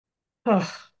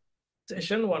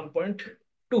Session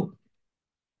 1.2।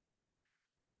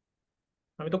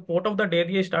 আমি তো coat of the day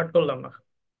দিয়ে স্টার্ট করলাম না।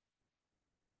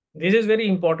 This is very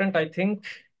important, I think.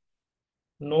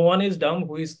 No one is Dam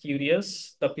who is curious.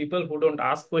 The people who ডোंट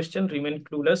ask question remain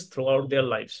clueless throughout their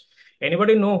lives.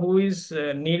 Anybody know who is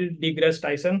nil digress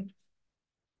Tyson?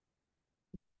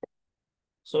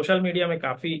 Social media में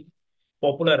काफी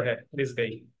popular है this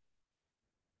गई।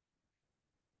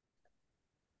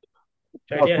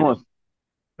 Idea है? Cosmos.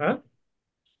 हाँ।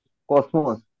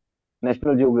 Cosmos.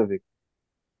 National geographic.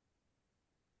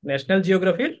 National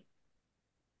geography.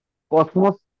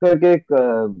 Cosmos करके एक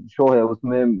show है,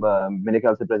 उसमें मेरे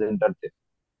ख्याल से प्रेजेंटर थे।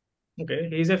 Okay,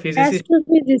 he is a physicist.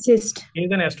 Astrophysicist. He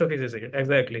is an astrophysicist,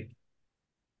 exactly.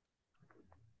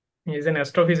 He is an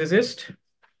astrophysicist.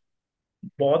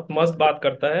 बहुत मस्त बात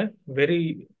करता है।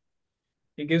 Very,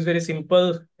 he gives very simple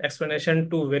explanation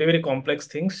to very very complex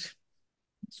things।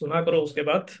 सुना करो उसके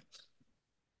बाद,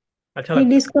 अच्छा He लगता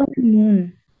है। discovered moon.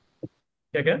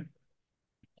 क्या क्या?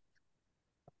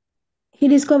 He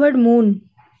discovered moon.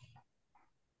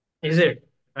 Is it?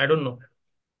 I don't know.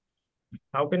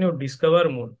 How can you discover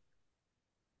moon?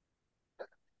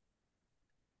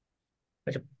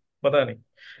 अच्छा, पता नहीं।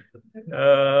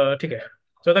 ठीक है।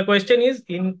 So the question is,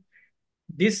 in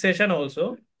this session also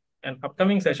and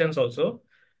upcoming sessions also,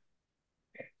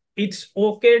 it's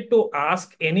okay to ask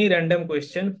any random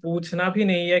question। पूछना भी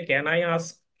नहीं है, can I ask,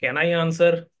 can I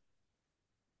answer।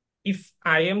 if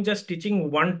I am just teaching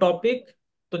one topic,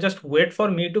 तो just wait for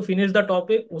me to finish the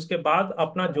topic। उसके बाद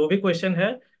अपना जो भी question है,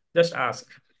 just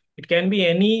ask। It can be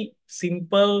any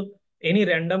simple, any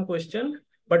random question,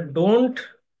 but don't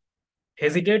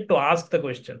hesitate to ask the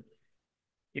question।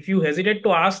 If you hesitate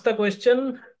to ask the question,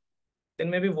 then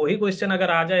maybe वही question अगर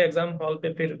आ जाए exam hall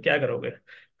पे, फिर क्या करोगे?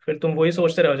 फिर तुम वही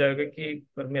सोचते रह जाओगे कि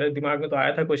 "पर मेरे दिमाग में तो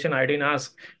आया था question, I didn't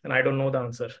ask and I don't know the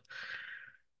answer".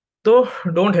 तो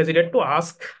don't hesitate to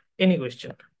ask any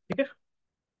question, ठीक है?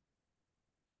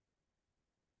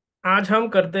 आज हम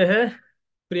करते हैं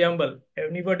preamble.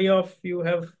 Anybody of you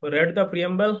have read the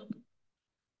preamble?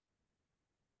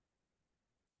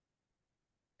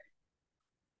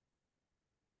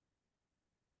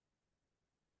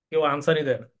 क्यों आंसर नहीं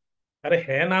दे रहा? अरे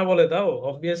है ना, बोले था वो।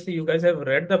 Obviously you guys have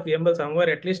read the preamble somewhere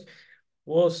at least.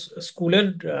 वो স্কুলের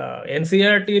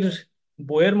এনসিইআরটির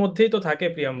বইয়ের মধ্যেই তো থাকে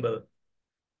প্রিয়াম্বল।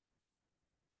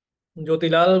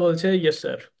 জ্যোতিলাল বলছে yes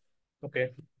sir. Okay.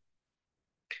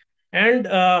 And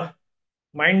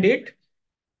mind it,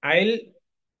 I'll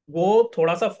go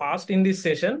थोड़ा सा fast in this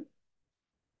session।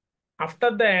 After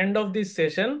the end of this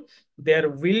session, there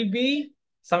will be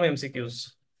some MCQs।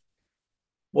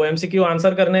 वो MCQ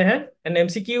आंसर करने हैं, and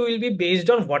MCQ will be based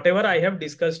on whatever I have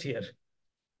discussed here।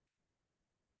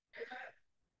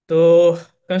 तो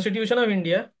constitution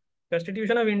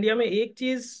of India में एक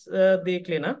चीज देख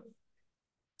लेना।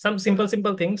 some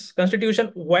simple things।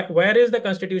 Constitution, where is the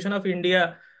constitution of India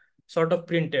sort of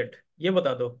printed? ये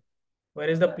बता दो। where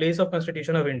is the place of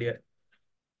constitution of India?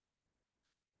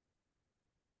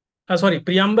 Sorry,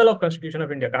 preamble of constitution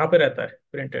of India कहाँ पे रहता है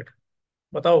प्रिंटेड?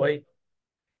 बताओ भाई।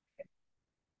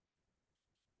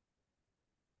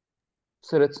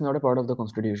 Sir, it's not a part of the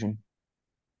constitution.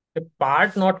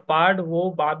 Part not part वो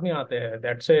बाद में आते हैं,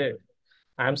 that's a.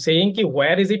 I am saying कि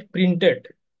where is it printed,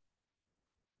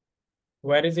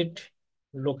 where is it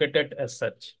located as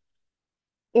such.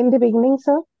 In the beginning,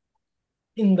 sir.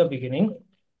 In the beginning,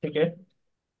 ठीक है।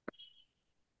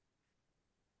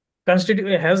 कॉन्स्टिट्यू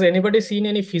has anybody seen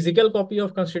any physical copy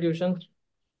of constitution?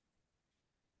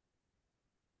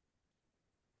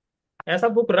 ऐसा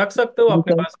book रख सकते हो जी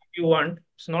अपने sir. Pass if you want,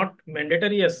 it's not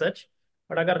mandatory as such.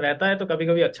 But अगर रहता है तो कभी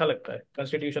कभी अच्छा लगता है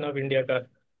कॉन्स्टिट्यूशन ऑफ इंडिया का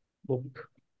book,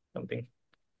 something.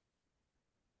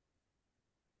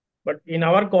 But in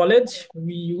our college,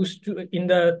 we used to, in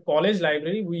the college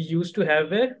library, we used to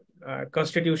have a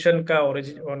constitution का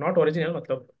origin or not original,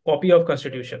 मतलब copy of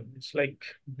constitution। It's like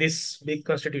this big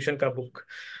constitution का book,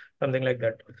 something like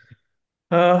that।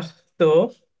 uh, तो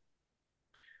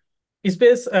इस पे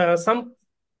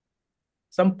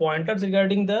some pointers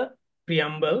regarding the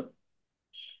preamble।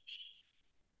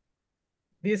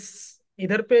 this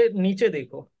इधर पे नीचे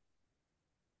देखो,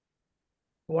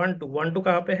 1 2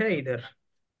 कहाँ पे है इधर?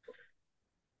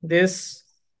 this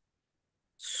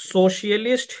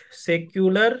socialist,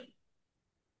 secular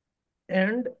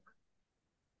and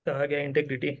कहा गया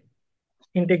integrity,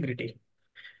 integrity.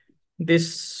 this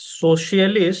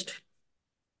socialist,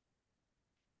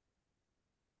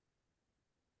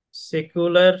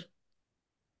 secular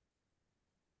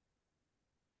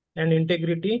and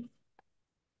integrity,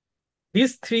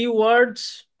 these three words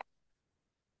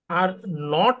are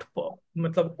not,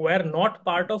 मतलब were not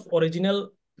part of original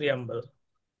preamble.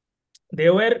 They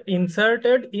were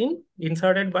inserted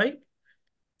by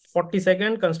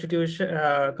 42nd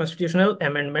Constitutional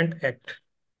Amendment Act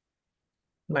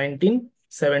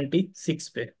 1976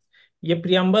 पे. ये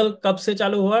प्रियम्बल कब से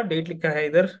चालू हुआ? Date लिखा है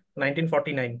इधर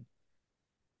 1949.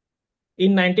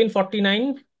 इन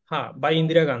 1949, हाँ, बाय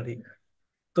इंदिरा गांधी.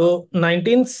 तो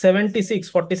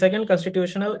 1976 42nd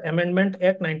कॉन्स्टिट्यूशनल अमेंडमेंट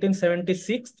एक्ट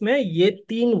 1976 में ये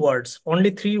तीन words,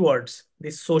 only three words,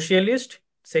 this socialist,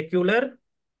 secular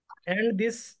and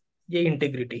this, ये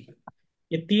इंटीग्रिटी,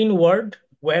 ये तीन word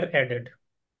where added.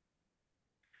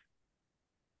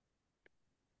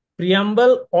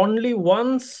 Preamble only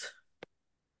once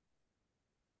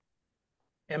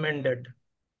amended,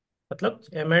 मतलब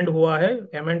अमेंड हुआ है.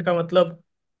 अमेंड का मतलब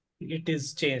इट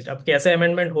इज चेंज्ड. अब कैसे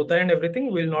अमेंडमेंट होता है and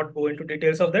everything, will not go into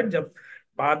details of that. जब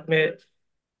बाद में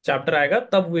चैप्टर आएगा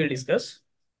तब will discuss.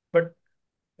 But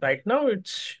right now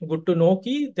it's good to know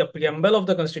कि the preamble of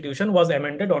the constitution was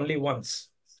amended only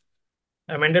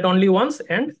once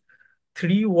and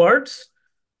three words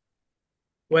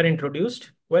were introduced,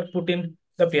 were put in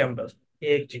the preamble.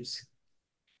 एक चीज.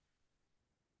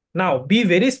 now be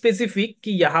very specific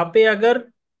कि यहाँ पे अगर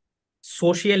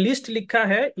socialist लिखा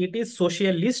है, it is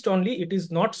socialist only, it is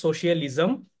not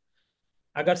socialism.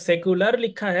 अगर secular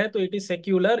लिखा है तो it is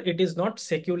secular, it is not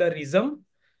secularism.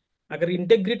 अगर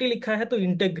इंटेग्रिटी लिखा है तो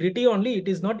integrity only, it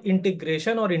is not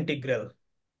integration और इंटीग्रल.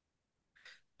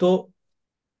 तो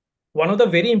one of the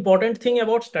very important thing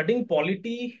about studying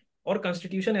polity or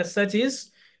constitution as such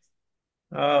is,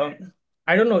 uh,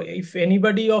 I don't know if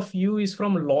anybody of you is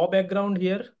from law background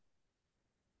here.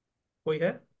 कोई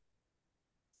है?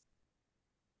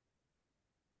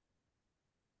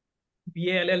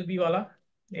 BA LLB वाला?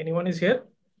 Anyone is here?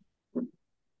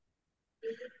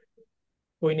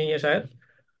 कोई नहीं है शायद.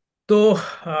 तो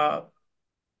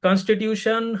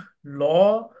constitution,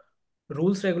 law,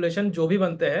 rules, regulation जो भी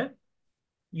बनते हैं,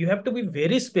 you have to be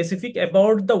very specific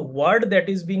about the word that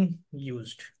is being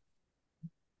used.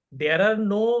 There are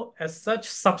no as such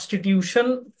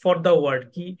substitution for the word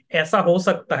कि ऐसा हो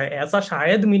सकता है, ऐसा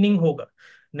शायद मीनिंग होगा.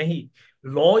 नहीं,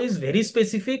 लॉ इज वेरी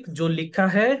स्पेसिफिक. जो लिखा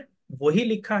है वही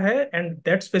लिखा है, and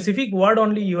that specific word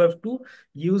only you have to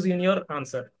use in your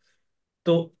answer.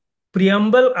 तो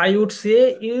preamble I would say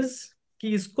is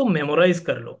कि इसको मेमोराइज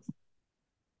कर लो.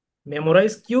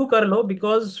 मेमोराइज क्यों कर लो?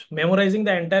 Because memorising the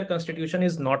entire constitution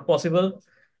is not possible.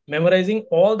 Memorising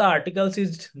all the articles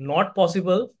is not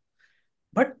possible.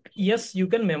 But yes, you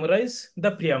can memorize the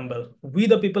preamble. We,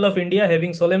 the people of India,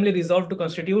 having solemnly resolved to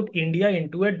constitute India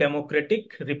into a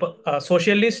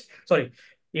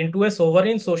into a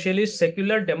sovereign, socialist,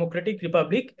 secular, democratic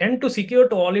republic, and to secure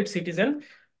to all its citizens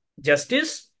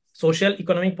justice, social,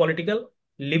 economic, political,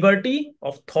 liberty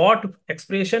of thought,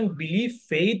 expression, belief,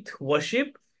 faith,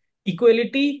 worship,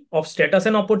 equality of status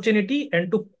and opportunity,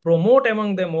 and to promote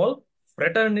among them all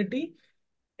fraternity,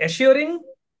 assuring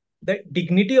the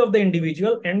dignity of the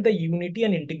individual and the unity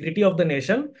and integrity of the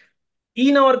nation.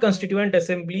 In our Constituent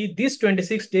Assembly, this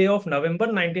 26th day of November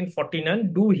 1949,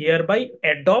 do hereby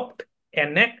adopt,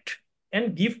 enact,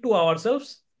 and give to ourselves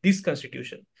this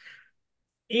Constitution.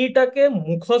 এটাকে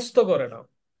মুখস্থ করে নাও.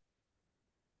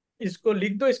 इसको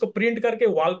लिख दो, इसको print करके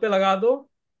wall पे लगा दो.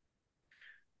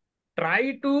 Try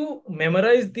to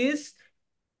memorize this.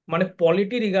 माने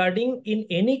polity regarding in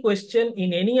any question,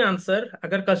 in any answer,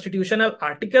 अगर कॉन्स्टिट्यूशनल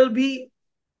आर्टिकल भी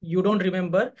you don't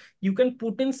remember, you can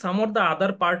put in some or the other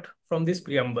part from this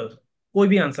preamble, कोई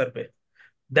भी answer पे.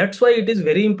 That's why it is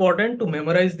very important to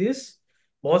memorize this.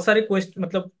 बहुत सारे question,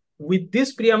 मतलब with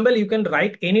this preamble you can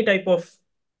write any type of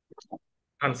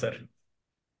answer.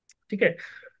 ठीक है.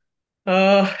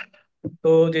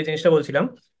 तो যে জিনিসটা বলছিলাম,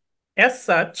 as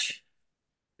such,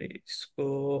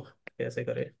 इसको कैसे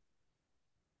करें?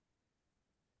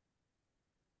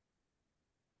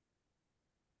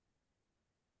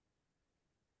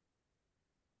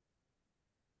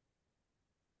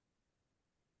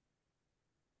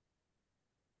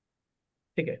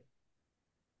 ठीक है.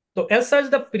 So as such,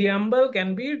 the preamble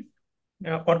can be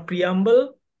or preamble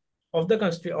of the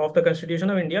Constitution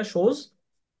of India shows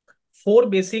four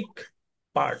basic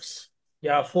parts,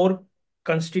 या four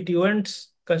constituents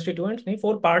नहीं,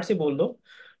 four parts ही बोल दो.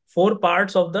 Four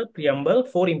parts of the preamble,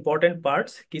 four important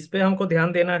parts. किस पे हमको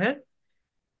ध्यान देना है?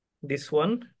 This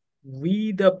one,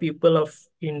 we the people of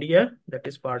India,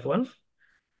 that is part one,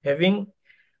 having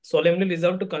solemnly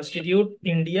resolved to constitute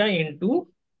India into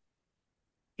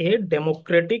a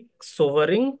democratic,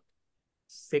 sovereign,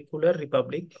 secular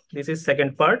republic. This is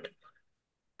second part.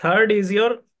 Third is your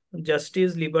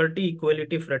justice, liberty,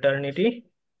 equality, fraternity.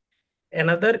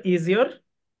 Another is your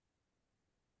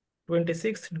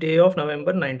 26th day of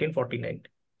November 1949.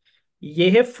 ये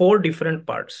है 4 different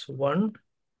parts, 1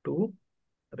 2,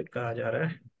 अरे कहा जा रहा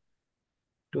है,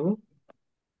 2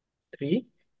 3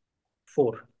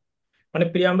 4, মানে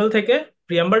preamble থেকে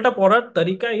প্রিয়াম্বলটা পড়ার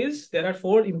তরিকা is there are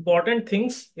 4 important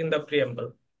things in the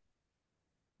preamble.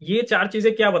 ये 4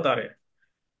 चीजें क्या बता रहे हैं?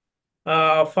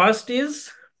 First is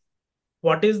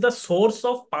what is the source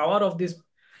of power of this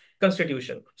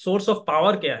constitution. Source of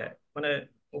power क्या है, माने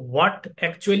what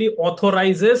actually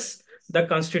ऑथोराइजेस the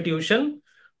constitution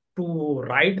to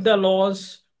right the laws,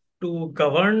 to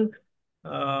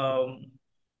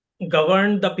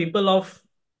govern the people of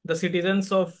the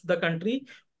citizens of the country.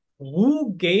 Who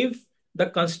gave the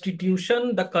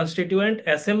constitution, the constituent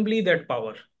assembly that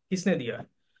power? किसने दिया?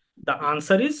 The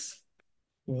answer is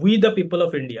we, the people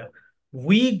of India.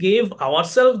 We gave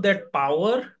ourselves that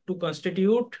power to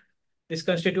constitute this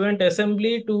constituent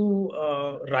assembly, to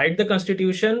write the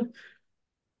constitution,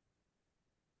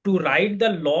 to write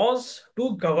the laws,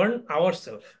 to govern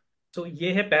ourselves. So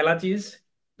ये है पहला चीज,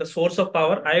 the source of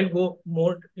power. I'll go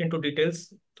more into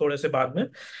details थोड़े से बाद में.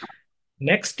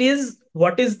 Next is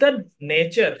what is the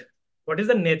nature? What is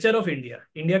the nature of India?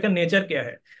 India का nature क्या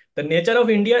है? The nature of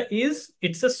India is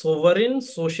it's a sovereign,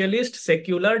 socialist,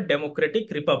 secular,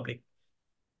 democratic republic.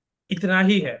 इतना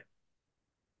ही है.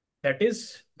 That is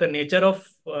the nature of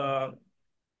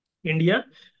India.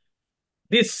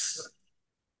 This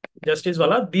justice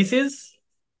wala. This is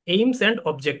aims and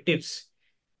objectives.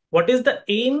 What is the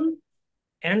aim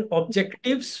and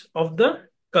objectives of the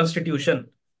Constitution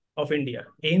of India?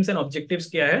 Aims and objectives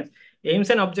क्या है?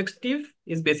 Aims and objective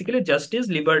is basically justice,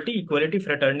 liberty, equality,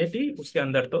 fraternity. उसके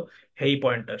अंदर तो है ही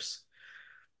pointers.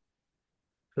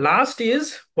 Last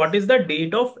is what is the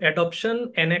date of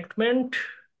adoption, enactment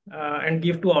and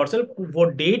give to ourselves. वो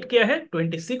date क्या है?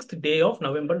 26th day of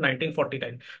November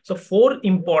 1949. So 4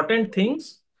 important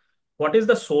things. What is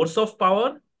the source of power?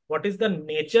 What is the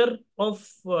nature of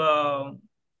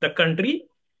the country?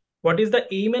 What is the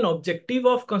aim and objective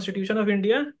of Constitution of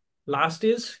India? Last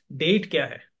is date क्या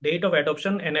है? Date of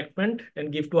adoption, enactment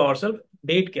and give to ourselves.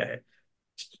 Date क्या है?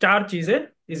 4 चीजें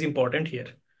is important here.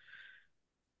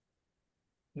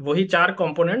 वही 4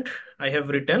 component I have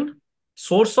written.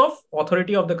 Source of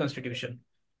authority of the Constitution.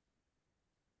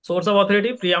 Source of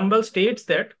authority, preamble states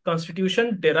that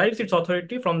Constitution derives its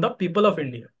authority from the people of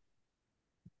India.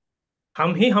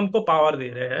 हम ही हमको power दे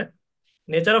रहे हैं.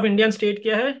 Nature of Indian state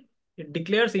क्या है? It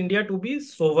declares India to be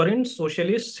sovereign,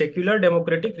 socialist, secular,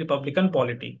 democratic, Republican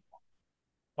polity.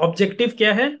 Objective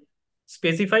क्या है?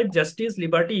 Specified justice,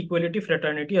 liberty, equality,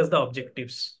 fraternity as the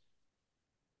objectives.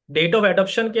 Date of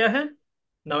adoption क्या है?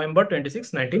 नवंबर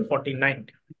 26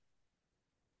 1949.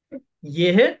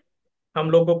 ये है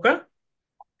हम लोगों का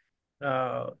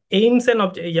एम्स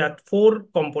एंड या 4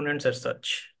 components एज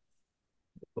सच.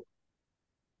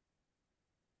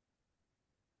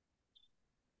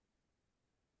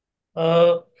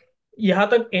 यहां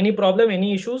तक एनी प्रॉब्लम,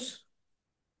 एनी इश्यूज?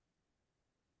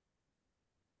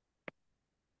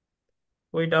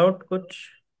 कोई डाउट? कुछ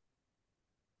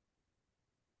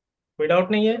कोई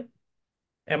डाउट नहीं है?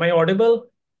 M I audible?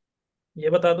 ये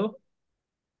बता दो.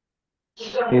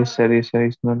 Yes, sir. Yes, sir.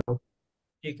 It's not.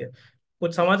 ठीक है.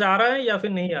 कुछ समझ आ रहा है या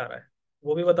फिर नहीं आ रहा है,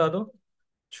 वो भी बता दो.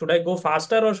 शुड आई गो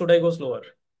फास्टर और शुड आई गो स्लोअर?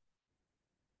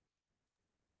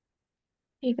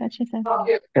 ठीक है अच्छे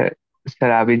सर। सर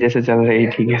अभी जैसे चल रही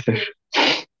ठीक है सर।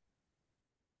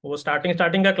 वो स्टार्टिंग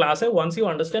स्टार्टिंग का क्लास है. Once you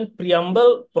understand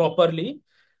preamble properly,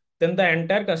 then the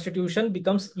entire constitution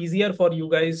becomes easier for you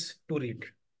guys to read.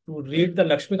 To read the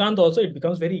Lakshmikant also, it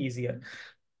becomes very easier.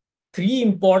 3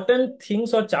 important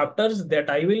things or chapters that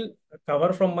I will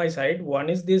cover from my side.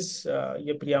 One is this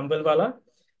ये preamble वाला.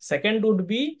 Second would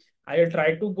be I will try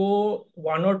to go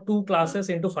 1 or 2 classes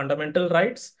into fundamental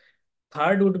rights.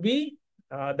 Third would be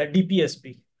the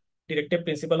DPSP, Directive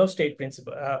Principle of State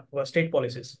Principle, State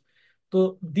Policies.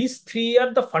 So these 3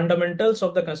 are the fundamentals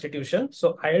of the Constitution.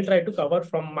 So I will try to cover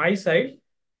from my side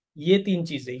ये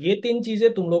तीन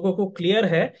चीजें तुम लोगों को clear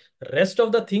है. Rest of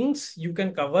the things you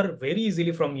can cover very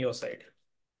easily from your side.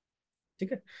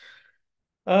 ठीक है.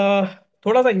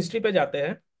 थोड़ा सा हिस्ट्री पे जाते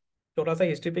हैं. थोड़ा सा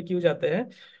हिस्ट्री पे क्यों जाते हैं?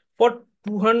 फॉर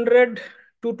 200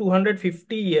 to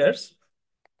 250 years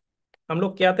हम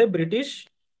लोग क्या थे? ब्रिटिश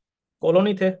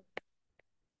कॉलोनी थे.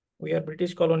 We are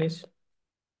British colonies.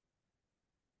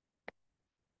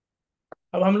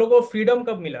 अब हम लोग को फ्रीडम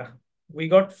कब मिला? We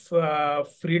got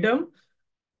freedom.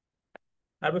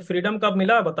 अभी फ्रीडम कब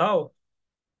मिला बताओ?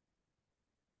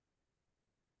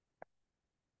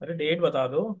 अरे डेट बता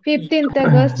दो. 15th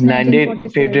August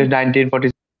 1950 1947।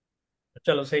 1940।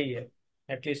 चलो सही है.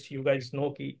 एटलीस्ट यू गाइस नो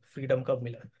कि फ्रीडम कब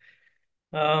मिला.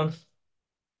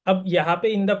 अब यहाँ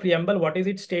पे in the preamble what is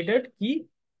it stated कि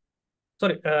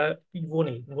सॉरी, वो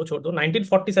नहीं, वो छोड़ दो,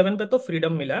 1947 पे तो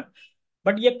फ्रीडम मिला,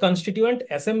 बट ये constituent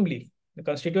assembly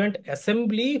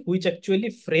which actually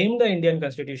framed the Indian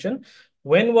constitution,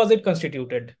 when was it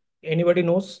constituted? Anybody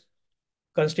knows?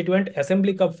 Constituent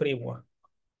assembly कब फ्रेम हुआ?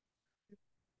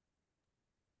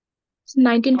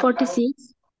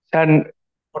 1946। सर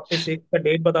 46 का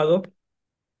डेट बता दो।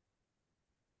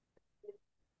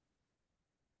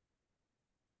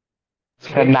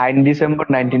 सर 9 दिसंबर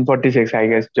 1946 आई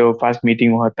गेस, जो फर्स्ट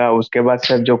मीटिंग हुआ था। उसके बाद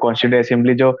सर जो कॉन्स्टिट्यूंट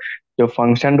असेंबली जो जो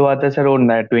फंक्शन हुआ था सर, वो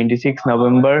 26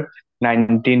 नवंबर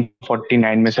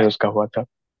 1949 में सर उसका हुआ था,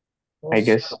 आई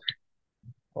गेस।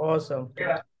 ऑसम,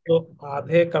 तुम तो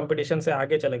आधे कंपटीशन से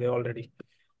आगे चले गए ऑलरेडी।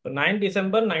 तो 9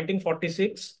 दिसंबर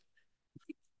 1946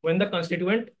 when the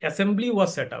constituent assembly was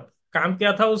set up, काम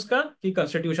क्या था उसका कि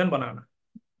कॉन्स्टिट्यूशन बनाना।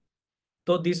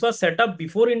 तो this was set up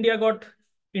before India got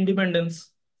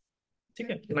independence. ठीक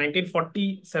है,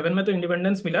 1947 में तो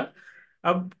इंडिपेंडेंस मिला।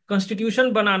 अब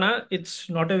constitution banana it's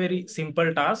not a very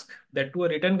simple task, that to a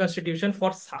written constitution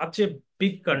for such a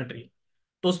big country.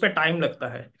 तो उस पर टाइम लगता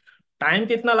है। टाइम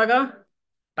कितना लगा?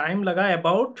 टाइम लगा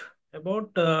about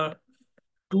about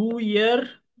 2 year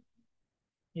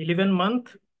 11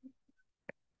 month।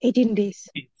 18 days.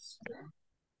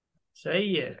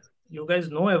 सही है, यू गाइस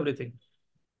नो एवरीथिंग,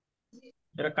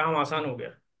 मेरा काम आसान हो गया।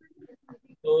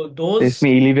 तो तो दोज,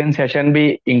 इसमें 11 सेशन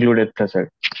भी इंक्लूडेड था सर।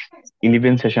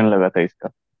 11 सेशन लगा था इसका,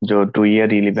 जो 2 ईयर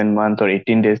 11 मंथ और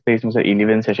 18 डेज थे, इसमें सर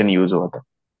 11 सेशन यूज हुआ था।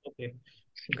 Okay,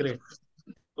 great.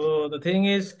 तो द थिंग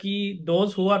इज कि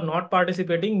those who are not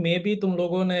participating, may be तुम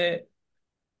लोगों ने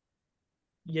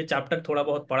ये चैप्टर थोड़ा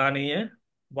बहुत पढ़ा नहीं है।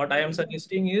 What I am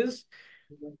suggesting is,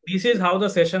 this is how the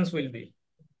sessions will be.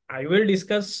 I will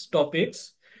discuss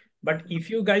topics, but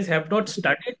if you guys have not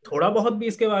studied थोड़ा बहुत भी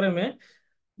इसके बारे में,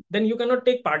 then you can not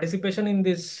take participation in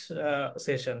this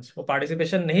sessions. वो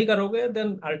participation नहीं करोगे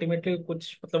then ultimately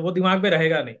कुछ मतलब वो दिमाग में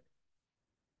रहेगा नहीं।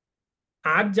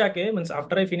 आज जाके means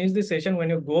after I finish this session,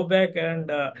 when you go back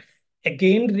and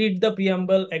again read the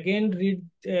preamble, again read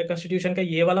constitution का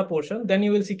ये वाला portion, then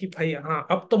you will see कि भाई हाँ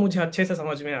अब तो मुझे अच्छे से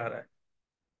समझ में आ रहा है।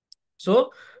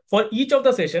 So for each of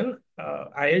the session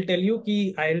I will tell you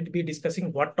कि I will be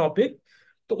discussing what topic.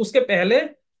 तो उसके पहले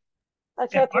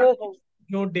अच्छा apart ठीक है।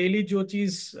 जो डेली जो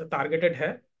चीज टारगेटेड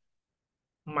है,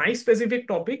 माई स्पेसिफिक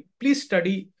टॉपिक प्लीज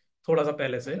स्टडी थोड़ा सा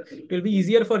पहले से। It will be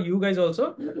easier for you guys also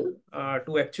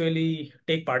to actually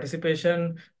take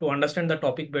participation, to understand the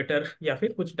topic better, या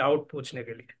फिर कुछ डाउट पूछने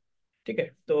के लिए। ठीक है,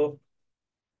 तो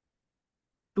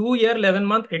 2 year 11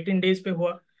 month 18 days पे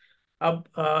हुआ। अब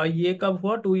ये कब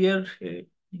हुआ? 2 year,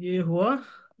 ये हुआ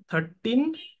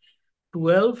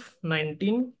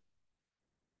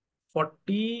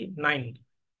 13/12/1949।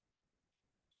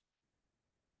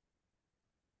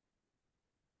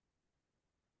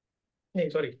 नहीं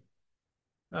सॉरी,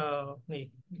 नहीं,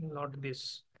 नॉट दिस,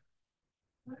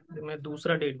 मैं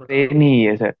दूसरा डेट बता ये रहा हूँ। नहीं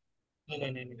है सर। नहीं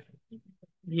नहीं नहीं नहीं,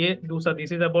 ये दूसरा,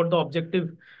 this is about the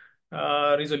objective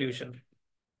resolution.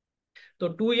 तो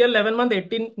 2 year 11 month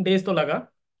 18 days तो लगा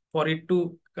फॉर इट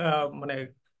टू मैंने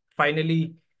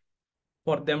finally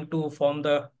for them to form the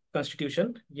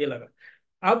constitution, ये लगा।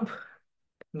 अब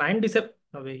 9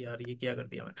 दिसंबर, अबे यार ये क्या कर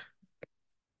दिया मैंने,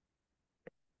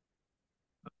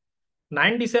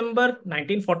 9 दिसंबर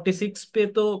 1946 पे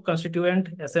तो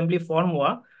कॉन्स्टिट्यूएंट असेंबली फॉर्म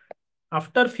हुआ।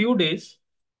 आफ्टर फ्यू डेज,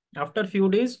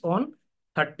 ऑन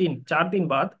 4 दिन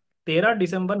बाद, 13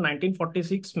 दिसंबर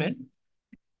 1946 में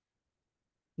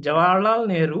Jawaharlal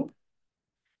Nehru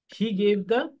he gave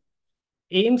the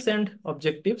AIIMS and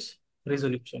objectives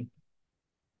resolution.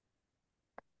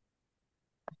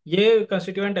 ये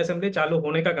कॉन्स्टिट्यूएंट असेंबली चालू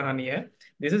होने का कहानी है।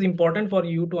 This is important for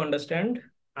you to understand.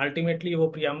 Ultimately वो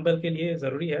प्रियम्बल के लिए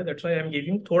जरूरी है, that's why I am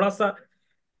giving थोड़ा सा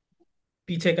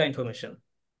पीछे का इंफॉर्मेशन।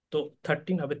 तो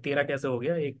 13, अबे 13 कैसे हो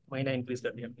गया, एक महीना इंक्रीज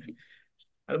कर दिया हमने।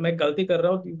 अगर मैं गलती कर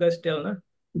रहा हूँ यू गाइस टेल ना।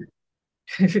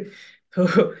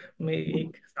 तो मैं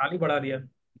एक साल ही बढ़ा दिया।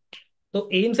 तो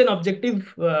AIIMS and objective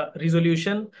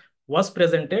resolution was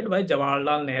presented by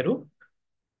Jawaharlal Nehru.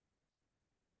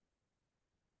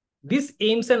 This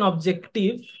aims and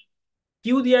objective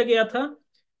क्यों दिया गया था?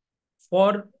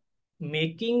 For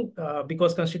making,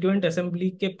 because constituent assembly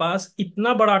के पास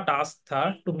इतना बड़ा टास्क था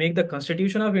to make the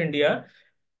constitution of India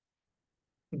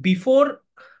before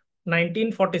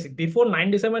 1946, before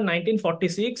 9 December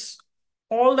 1946।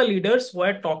 all the leaders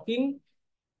were talking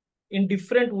in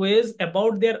different ways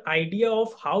about their idea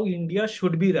of how India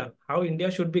should be run, how India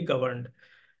should be governed,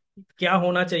 क्या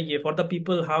होना चाहिए for the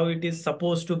people, how it is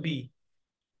supposed to be.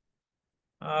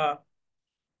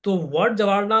 So what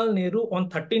Jawaharlal Nehru on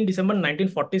 13 December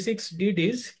 1946 did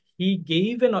is he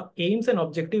gave an aims and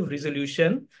objective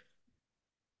resolution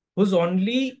whose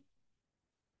only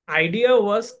idea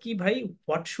was कि भाई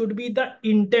what should be the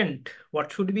intent,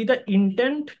 what should be the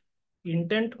intent,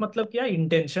 intent मतलब क्या,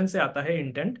 intention से आता है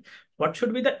intent, what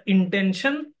should be the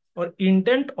intention और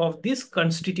intent of this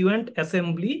constituent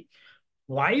assembly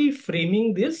while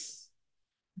framing this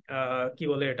কি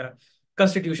বলে এটা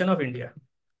constitution of India.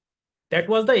 That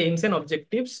was the aims and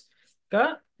objectives का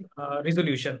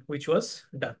resolution which was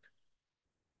done.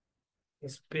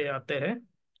 इस पे आते हैं,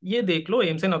 ये देख लो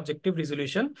एम्स एंड ऑब्जेक्टिव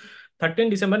रिजोल्यूशन 13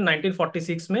 दिसंबर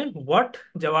 1946 में what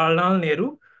Jawaharlal Nehru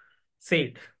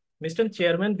said. Mr.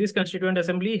 Chairman, this constituent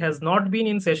assembly has not been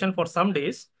in session for some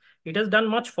days. It has done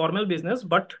much formal business,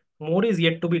 but more is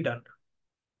yet to be done.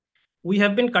 We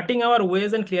have been cutting our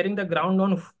ways and clearing the ground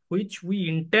on which we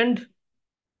intend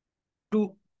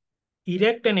to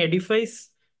erect an edifice,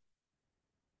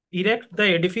 erect the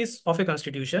edifice of a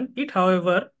constitution. It,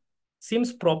 however,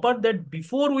 seems proper that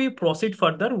before we proceed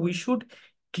further, we should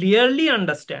clearly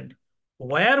understand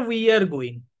where we are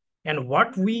going and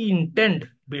what we intend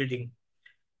building.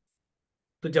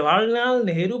 So Jawaharlal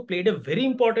Nehru played a very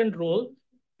important role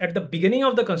at the beginning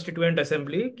of the Constituent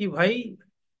Assembly कि भाई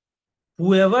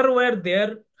whoever were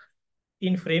there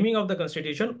in framing of the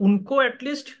constitution उनको at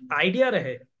least idea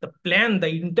रहे, the plan, the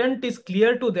intent is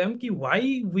clear to them कि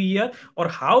why we are or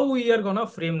how we are gonna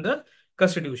frame the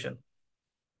constitution.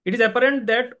 It is apparent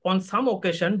that on some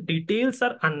occasion details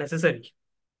are unnecessary.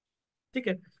 ठीक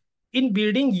है, in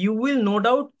building you will no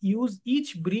doubt use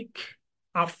each brick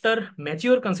after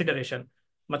mature consideration.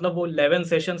 मतलब वो 11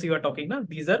 sessions you are talking ना,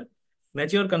 these are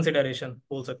mature consideration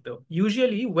बोल सकते हो.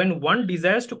 Usually when one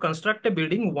desires to construct a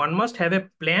building, one must have a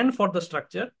plan for the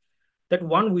structure that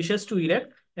one wishes to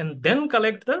erect and then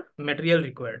collect the material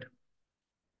required.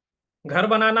 घर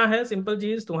बनाना है simple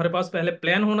चीज, तुम्हारे पास पहले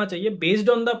plan होना चाहिए. Based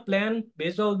on the plan,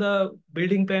 based on the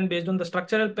building plan, based on the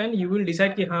structural plan, you will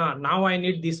decide कि हाँ now I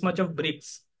need this much of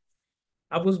BRICS.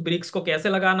 अब उस ब्रिक्स को कैसे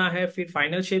लगाना है, फिर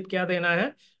फाइनल शेप क्या देना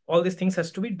है, all this things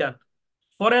has to be done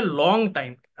for a long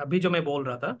time. अभी जो मैं बोल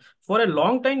रहा था, for a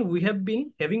long time we have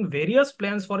been having various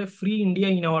plans for a free India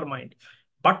in our mind,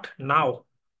 but now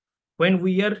when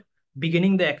we are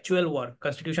beginning the actual work,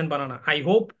 constitution banana, I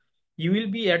hope you will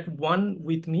be at one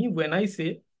with me when I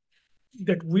say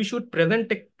that we should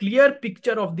present a clear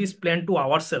picture of this plan to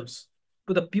ourselves,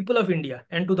 to the people of India,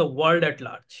 and to the world at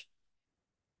large.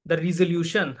 The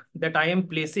resolution that I am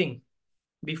placing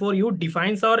before you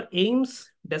defines our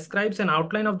aims, describes an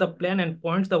outline of the plan, and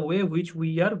points the way which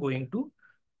we are going to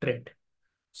tread.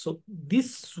 So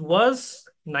this was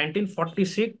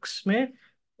 1946 में,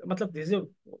 मतलब this is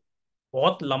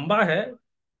बहुत लंबा है.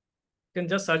 You can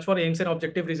just search for aims and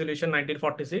objective resolution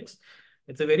 1946.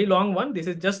 It's a very long one. This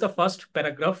is just the first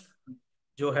paragraph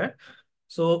जो है.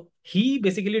 So he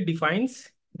basically defines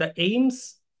the aims,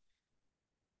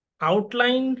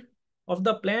 outline of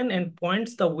the plan, and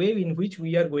points the way in which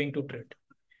we are going to tread.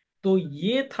 तो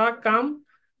ये था काम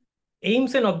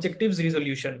aims and objectives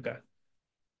resolution का.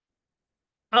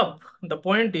 अब the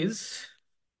point is,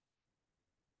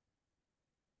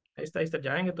 Aahista Aahista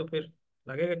जाएंगे तो फिर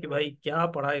लगेगा कि भाई क्या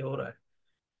पढ़ाई हो रहा है.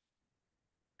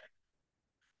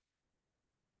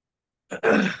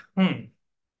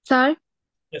 Sir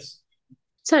Yes.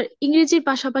 স্যার ইংরেজির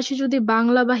পাশাপাশি যদি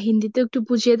বাংলা বা হিন্দিতে একটু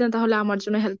বুঝিয়ে দেন তাহলে আমার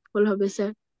জন্য হেল্পফুল হবে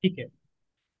স্যার। ठीक है,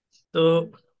 तो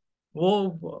वो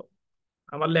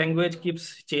আমার ল্যাঙ্গুয়েজ কিপস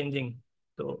চেঞ্জিং,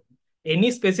 তো এনি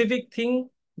স্পেসিফিক থিং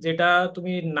যেটা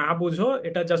তুমি না বুঝো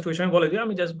এটা জাস্ট ওই সময় বলে দিও,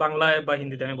 আমি জাস্ট বাংলায় বা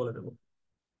হিন্দিতে আমি বলে দেবো.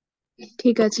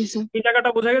 ঠিক আছে স্যার। এই জায়গাটা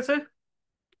বোঝা গেছে,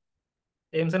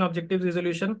 AIIMS and objective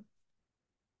resolution.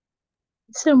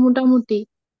 Sir মোটামুটি।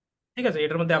 ঠিক আছে,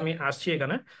 এটার মধ্যে আমি আসছি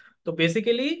এখানে. তো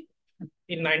বেসিক্যালি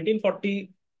इन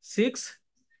 1946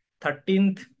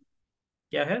 13th,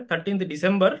 क्या है 13th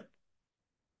दिसंबर,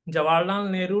 जवाहरलाल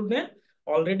नेहरू ने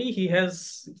ऑलरेडी ही हैज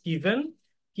गिवन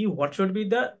कि what should be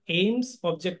the AIIMS,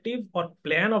 objective और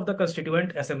plan of the constituent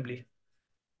assembly.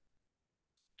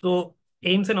 तो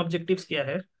एम्स एंड ऑब्जेक्टिव्स क्या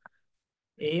है,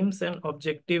 AIIMS and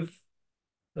objective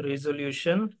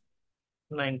resolution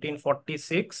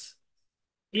 1946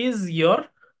 is your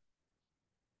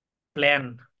plan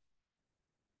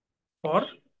for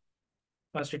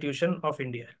constitution of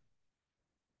India.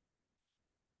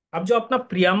 अब जो अपना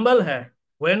प्रियम्बल है,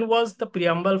 when was the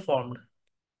preamble formed?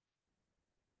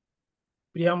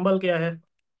 Preamble क्या है,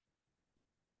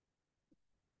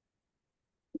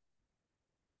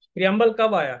 प्रियम्बल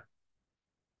कब आया?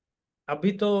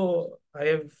 अभी तो आई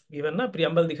हैव गिवन ना,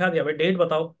 प्रियम्बल दिखा दिया भाई, डेट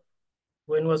बताओ.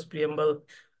 when was preamble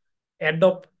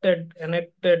adopted,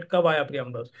 enacted, कब आया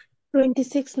प्रियम्बल?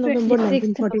 26 नवंबर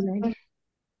 1949।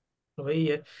 वही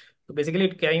है. तो basically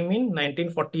it came in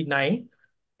 1949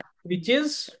 which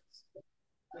is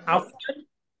after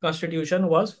constitution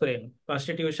was frame,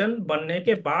 constitution बनने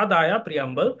के बाद आया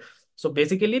preamble. So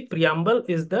basically preamble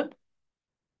is the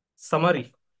summary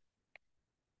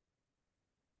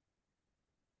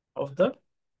of the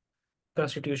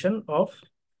constitution of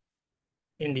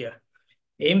India.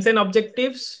 AIIMS and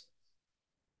objectives,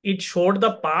 it showed the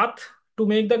path to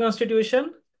make the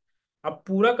constitution. अब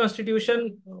पूरा constitution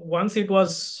once it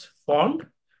was formed,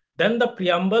 then the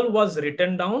preamble was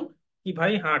written down कि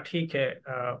भाई हाँ ठीक है,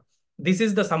 this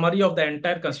is the summary of the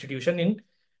entire constitution in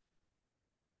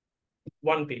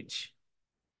one page.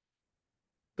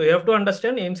 So you have to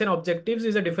understand aims and objectives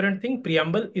is a different thing,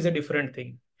 preamble is a different thing.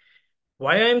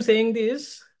 Why I am saying this?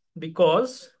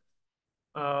 Because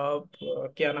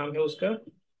क्या नाम है उसका,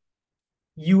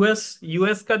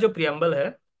 US का जो preamble है,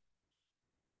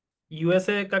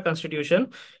 USA का constitution,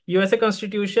 USA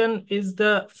constitution is the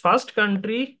first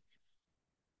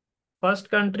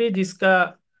country जिसका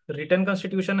written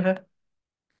constitution है.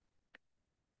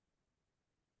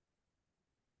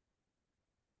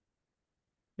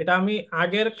 এটা আমি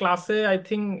আগের ক্লাসে I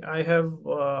think I have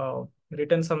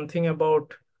written something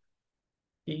about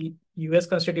US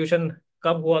constitution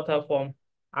कब हुआ था फॉर्म.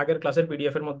 আগের ক্লাসের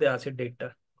পিডিএফ এর মধ্যে আছে ডেটটা,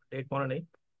 डेट মনে নেই,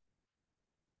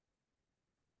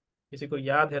 किसी को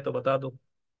याद है तो बता दो.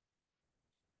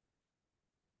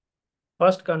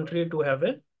 First country to have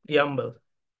a preamble,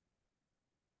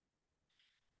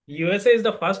 USA is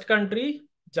the first country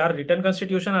যার রিটেন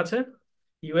কনস্টিটিউশন আছে.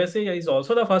 USA is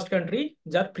also the first country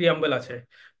যার প্রিয়াম্বল আছে.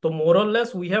 তো more or less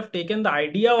we have taken the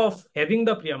idea of having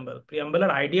the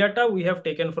প্রিয়াম্বলের আইডিয়াটা we have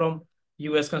taken from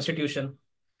US constitution.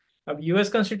 अब US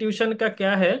constitution का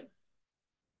क्या है,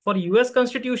 फॉर यूएस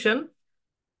कॉन्स्टिट्यूशन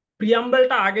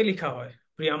প্রিয়াম্বলটা আগে লিখা হয়,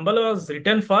 preamble was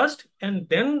written first and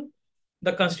then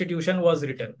the constitution was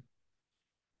written.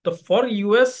 তো for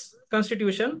US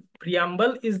constitution preamble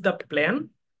is the plan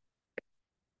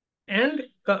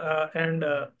and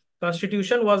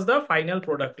constitution was the final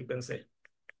product, you can say.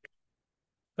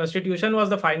 Constitution was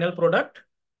the final product,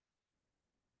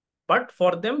 but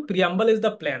for them preamble is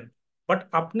the plan. But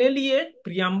अपने लिए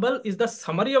preamble is the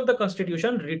summary of the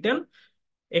constitution written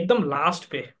एकदम last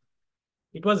पे.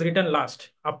 It was written last.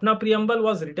 अपना preamble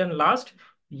was written last.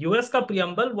 US का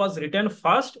preamble was written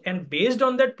first, and based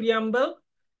on that preamble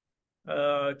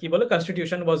কি বলে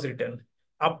constitution was written.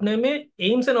 अपने में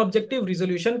aims and objective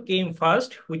resolution came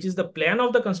first, which is the plan of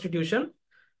the constitution.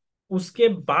 उसके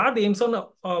बाद AIIMS on,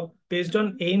 based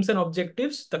on AIIMS and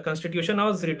objectives the constitution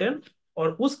was written, और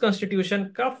उस constitution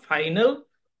का final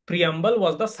preamble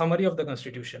was the summary of the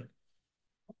constitution.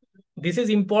 This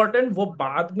is important. वो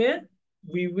बाद में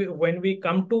when we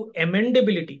come to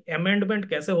amendability, amendment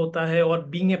कैसे होता है और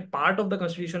being a part of the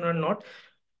constitution और नॉट,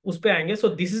 उस पे आएंगे. So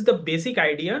this is the basic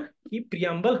idea कि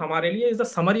प्रियम्बल हमारे लिए is the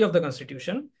summary of the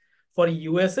constitution. For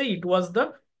USA it was the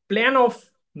plan of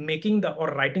making the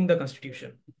और writing the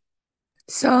constitution.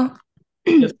 So,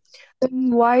 Yes.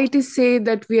 then why it is say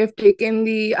that we have taken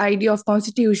the idea of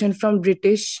constitution from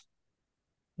British?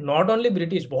 Not only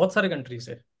British, बहुत सारे countries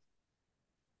है,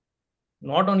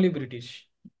 not only British.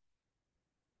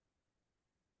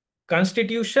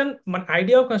 Constitution,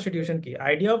 idea of constitution की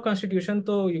idea of constitution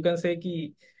तो you can say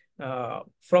कि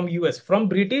from US, from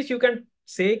British you can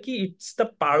say कि it's the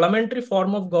parliamentary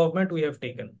form of government we have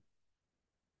taken.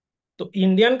 तो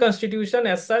Indian constitution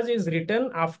as such is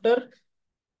written after,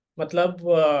 मतलब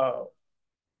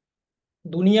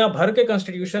दुनिया भर के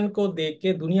constitution को देख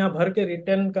के, दुनिया भर के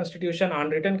written constitution,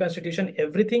 unwritten constitution,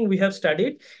 everything we have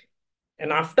studied,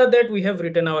 and after that we have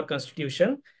written our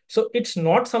constitution. So it's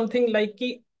not something like কি,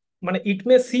 মানে it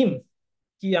may seem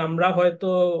কি আমরা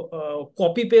হয়তো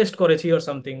কপি পেস্ট করেছি or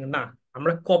something. না,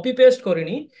 আমরা কপি পেস্ট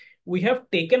করিনি. We have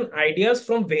taken ideas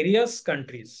from various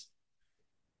countries.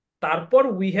 তারপর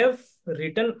we have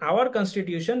written our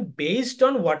constitution based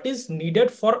on what is needed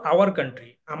for our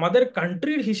country. আমাদের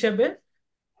কান্ট্রির হিসেবে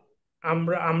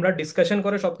আমরা আমরা ডিসকাশন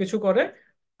করে সবকিছু করে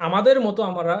আমাদের মতো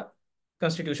আমরা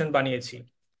কনস্টিটিউশন বানিয়েছি.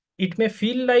 It may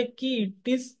feel like ki it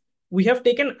is, we have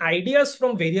taken ideas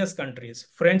from various countries,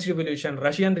 French Revolution,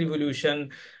 Russian Revolution,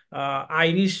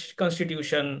 Irish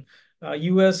Constitution,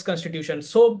 US Constitution.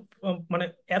 So মানে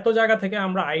এত জায়গা থেকে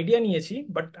আমরা আইডিয়া নিয়েছি,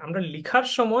 বাট আমরা লিখার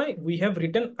সময় we have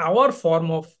written our form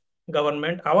of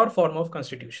government, our form of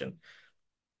constitution.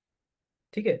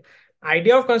 ठीक है.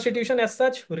 Idea of constitution as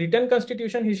such written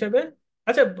constitution हिसेबे.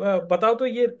 अच्छा, बताओ तो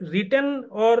ये रिटन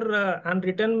और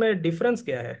अनरिटन में डिफरेंस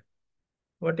क्या है?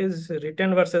 What is written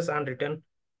versus unwritten?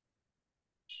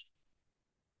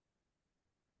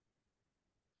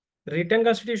 Written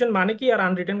constitution माने की और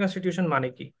अनरिटन कॉन्स्टिट्यूशन माने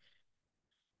की,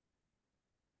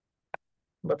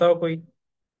 बताओ कोई.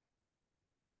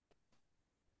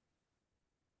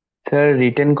 স্যার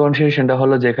রিটেন কনস্টিটিউশনটা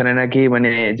হলো যেখানে নাকি মানে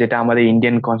যেটা আমাদের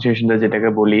ইন্ডিয়ান কনস্টিটিউশনটা যেটাকে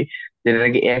বলি, যেটা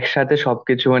নাকি একসাথে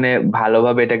সবকিছু মানে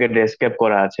ভালোভাবে এটাকে ডেসক্রাইব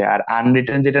করা আছে। আর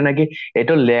আনরিটেন যেটা নাকি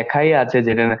এটা লেখাই আছে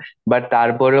যেটা, বাট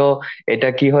তারপরেও এটা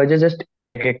কি হয় যে জাস্ট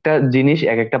এক একটা জিনিস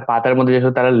এক একটা পাতার মধ্যে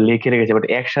যেসব তারা লিখে রেখেছে, বাট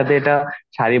একসাথে এটা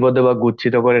সারিবদ্ধ বা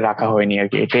গুচ্ছিত করে রাখা হয়নি আর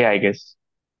কি, এটাই আই গেস।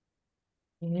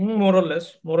 মোরলেস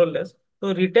মোরলেস। তো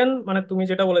রিটেন মানে তুমি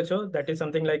যেটা বলেছো that is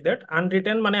something like that.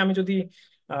 Unwritten মানে আমি যদি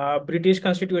ব্রিটিশ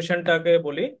কনস্টিটিউশনটাকে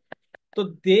বলি, তো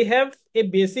they have a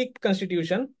basic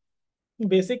constitution.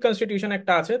 Basic constitution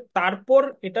একটা আছে, তারপর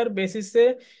এটার বেসিসে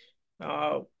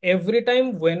এভরি টাইম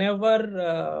ওয়েন এভার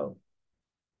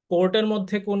কোর্টের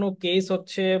মধ্যে কোনো কেস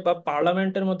হচ্ছে বা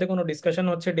পার্লামেন্টের মধ্যে কোনো ডিসকাশন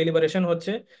হচ্ছে, ডেলিবারেশন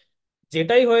হচ্ছে,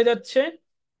 যেটাই হয়ে যাচ্ছে,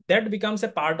 that becomes a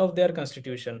part of their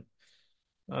constitution.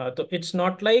 তো it's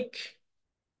not like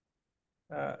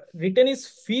written is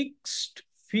fixed.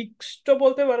 Fixed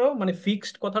বলতে পারো, মানে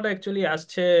ফিক্সড কথাটা অ্যাকচুয়ালি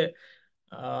আসছে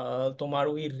তোমার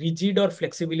ওই রিজিড অর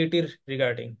ফ্লেক্সিবিলিটির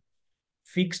রিগার্ডিং।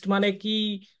 ফিক্সড মানে কি,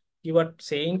 ইউ আর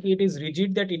সেইং কি it is rigid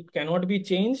that it cannot be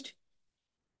changed,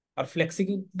 R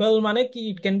flexible মানে কি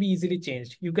it can be easily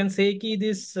changed. You can say কি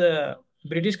this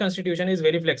British constitution is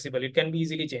very flexible, it can be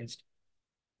easily changed.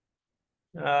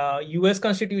 US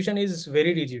constitution is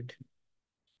very rigid.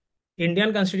 Indian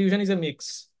constitution is a mix.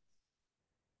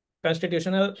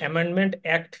 Constitutional Amendment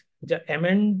Act, যা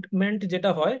amendment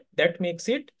যেটা হয়, that makes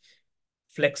it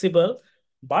flexible,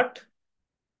 but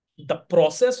the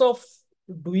process of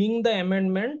doing the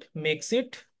amendment makes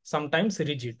it sometimes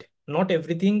rigid. Not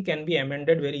everything can be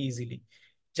amended very easily.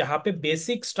 जहाँ पे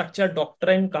basic structure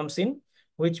doctrine comes in,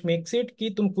 which makes it कि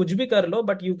तुम कुछ भी कर लो,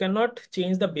 but you cannot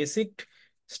change the basic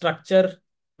structure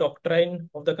doctrine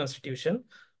of the constitution,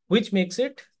 which makes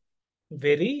it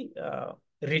very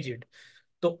rigid.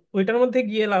 তো ওইটার মধ্যে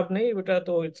গিয়ে লাভ নেই, ওটা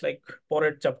তো ইটস লাইক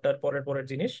পরের চ্যাপ্টার, পরের পরের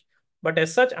জিনিস। But age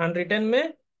such unwritten May,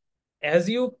 as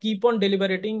you keep on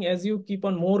deliberating, as you keep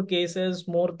on more cases,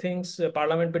 more things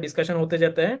parliament पे डिस्कशन होते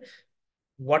जाते हैं,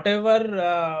 whatever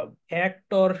act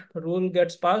or rule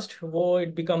gets passed, वो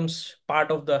it becomes part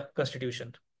of the constitution.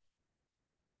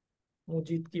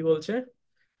 Mujeed की बोलছে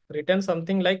written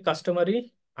something like customary,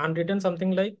 unwritten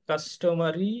something like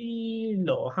customary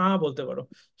law, हाँ बोलते पारो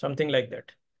something like that.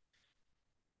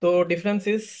 तो difference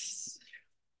is,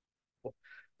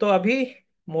 तो अभी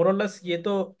मोरलेस ये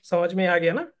तो समझ में आ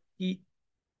गया ना कि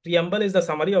preamble is the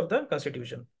summary of the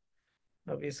constitution.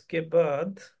 अब इसके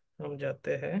बाद हम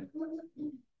जाते हैं,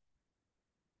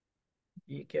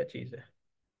 ये क्या चीज है,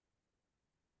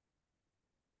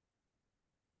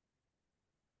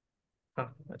 हाँ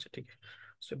अच्छा ठीक है,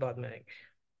 उसके बाद में आएंगे।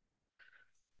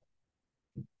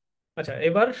 আচ্ছা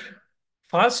এবার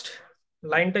ফার্স্ট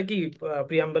লাইনটা কি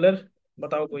প্রিয়াম্বলের,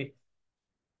 বাতাও कोई।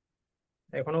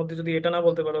 এখনো অবধি যদি এটা না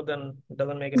বলতে পারো দেন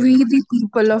doesn't make any We sense. the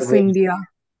people of India.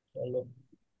 चलो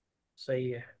सही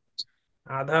है,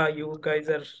 आधा you guys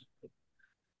are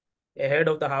ahead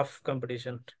of the half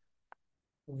competition.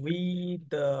 We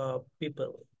the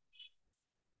people,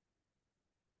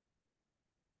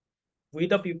 we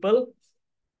the people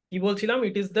কি বলছিলাম,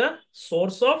 it is the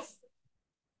Source of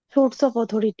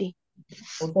authority.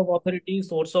 source of authority,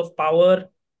 source of power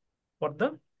for the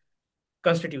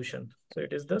constitution. So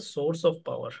it is the source of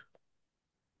power,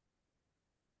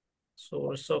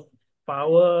 source of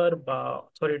power বা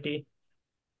authority,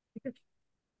 ঠিক আছে?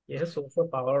 ये है source of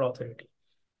power authority।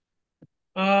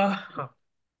 হ্যাঁ,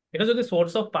 এটা যদি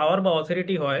সোর্স অফ পাওয়ার বা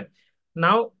authority হয়,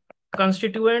 নাও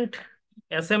কনস্টিটিউয়েন্ট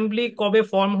অ্যাসেম্বলি কবে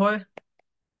ফর্ম হয়?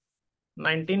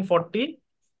 1940,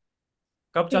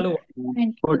 कब चालू हुआ?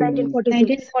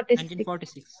 1946.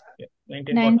 1946 9th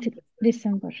 1940।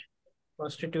 दिसंबर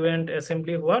कॉन्स्टिट्यूएंट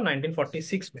असेंबली हुआ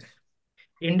 1946 में।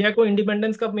 इंडिया को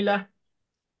इंडिपेंडेंस कब मिला?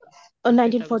 और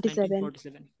That was 1947.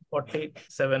 1947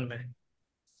 47 में।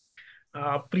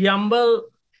 प्रियम्बल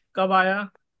कब आया?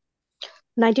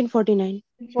 1949.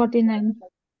 49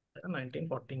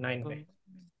 1949 में।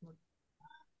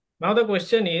 नाउ द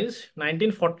क्वेश्चन इज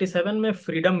 1947 में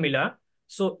फ्रीडम मिला,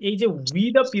 सो ये जो we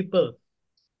the people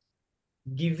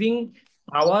giving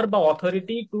power বা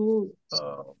authority to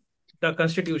the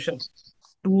constitution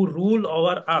to rule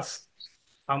over us,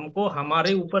 हमको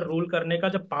हमारे ऊपर रूल करने का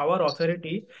जो पावर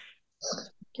ऑथोरिटी,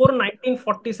 और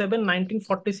 1947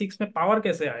 1946 में पावर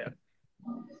कैसे आया?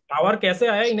 पावर कैसे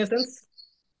आया in sense,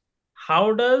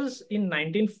 how does in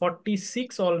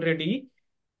 1946 already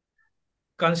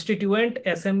constituent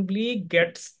assembly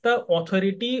gets the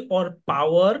authority or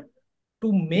power to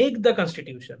make the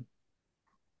constitution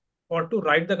or to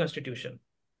write the constitution?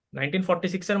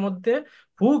 1946 এর মধ্যে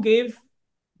who gave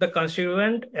the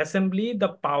constituent assembly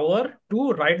the power to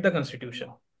write the constitution?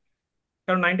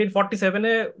 কারণ 1947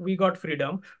 we got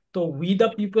freedom, তো we the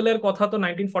people এর কথা তো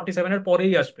 1947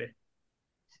 পরেই আসবে।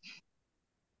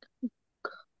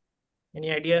 Any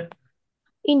idea?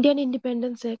 Indian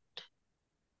Independence Act.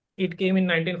 It came in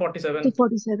 1947।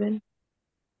 47.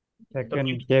 Second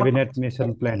cabinet mission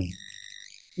plan.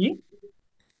 কি?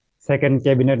 Second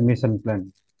cabinet mission plan.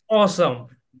 Awesome,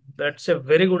 that's a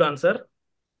very good answer.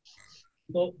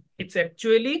 So it's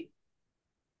actually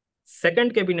second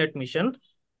cabinet mission,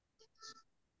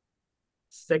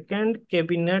 second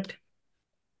cabinet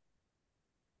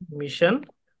mission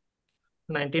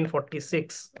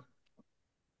 1946.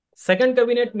 Second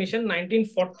cabinet mission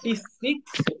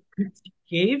 1946, which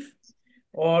gave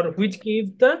which gave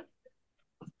the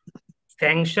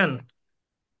sanction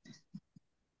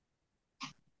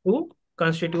to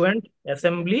Constituent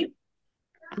Assembly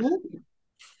to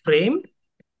frame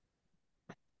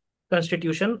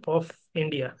Constitution of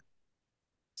India.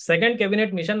 Second cabinet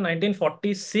mission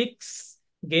 1946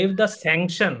 gave the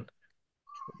sanction,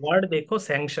 word देखो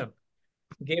sanction,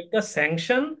 gave the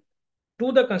sanction to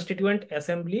the Constituent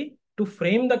Assembly to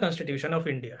frame the Constitution of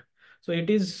India. So it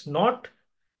is not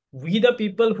we the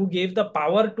people who gave the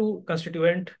power to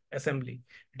Constituent Assembly.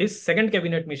 It is second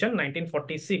cabinet mission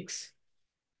 1946.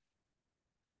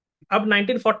 अब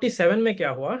 1947 में क्या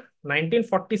हुआ?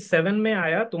 1947 में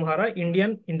आया तुम्हारा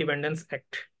Indian independence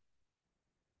act.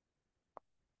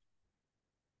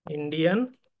 Indian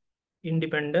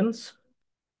independence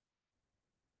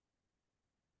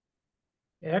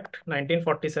act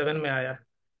 1947 में आया।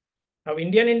 अब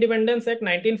इंडियन इंडिपेंडेंस एक्ट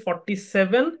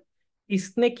 1947,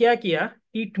 इसने क्या किया?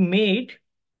 It made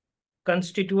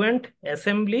constituent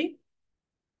assembly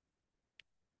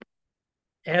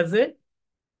as a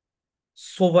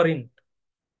sovereign.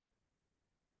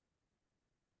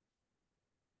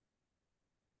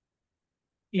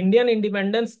 Indian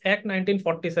independence act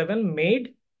 1947 made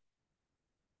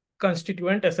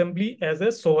constituent assembly as a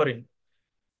sovereign.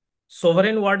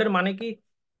 Sovereign ওয়ার্ডের মানে কি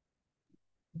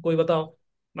কই बताओ?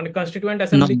 মানে কনস্টিটিউয়েন্ট not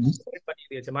অ্যাসেম্বলি বানিয়ে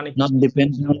দিয়েছে মানে কি? not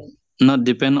depend on not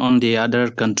depend on the other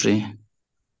country.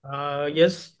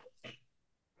 Yes,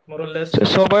 more or less. So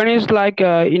sovereign is like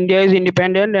India is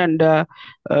independent and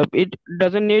it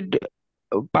doesn't need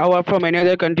power from any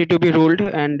other country to be ruled,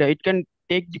 and it can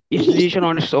take its decision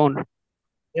on its own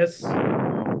yes,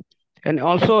 and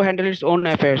also handle its own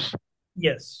affairs.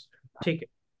 Yes, ঠিক,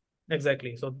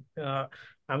 exactly. So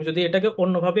আমি যদি এটাকে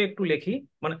অন্যভাবে একটু লিখি,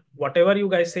 মানে what ever you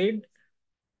guys shed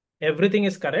everything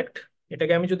is correct,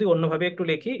 এটাকে আমি যদি অন্যভাবে একটু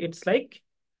লিখি, it's like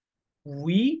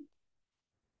we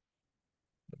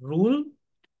rule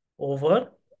over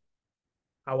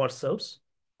ourselves.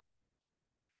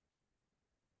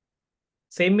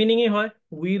 Same meaning ही है,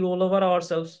 वी रोल ओवर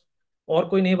आवरसेल्व्स। और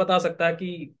कोई नहीं बता सकता कि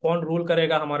कौन रूल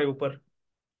करेगा हमारे ऊपर।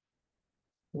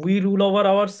 वी रूल ओवर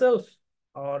आवरसेल्फ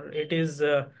और it is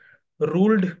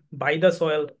ruled by the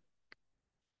soil,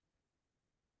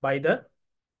 by the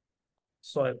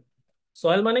soil.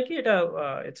 Soil माने कि এটা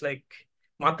इट्स लाइक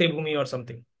मातृभूमि और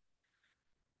समथिंग।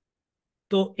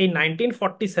 तो इन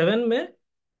 1947 में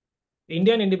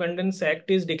Indian independence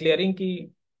act is declaring कि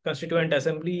constituent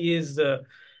assembly is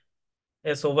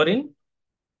a sovereign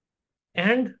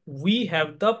and we have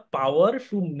the power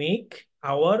to make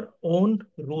our own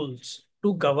rules to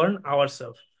govern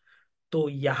ourselves। तो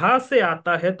यहां से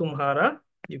आता है तुम्हारा,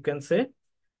 यू कैन से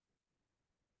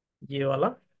ये वाला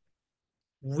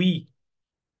वी,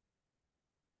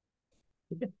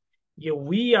 ठीक है, ये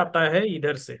वी आता है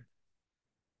इधर से,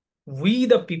 वी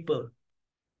द पीपल।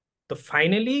 तो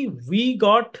finally we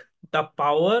got the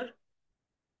power,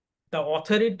 the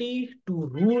authority to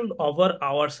rule over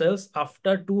ourselves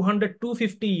after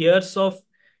 250 years of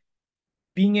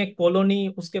being a colony,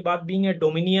 उसके बाद being a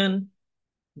dominion।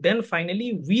 Then finally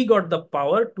we got the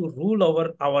power to rule over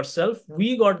ourselves,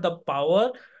 we got the power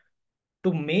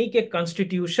to make a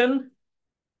constitution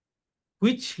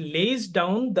which lays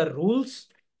down the rules,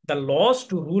 the laws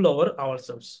to rule over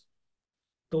ourselves।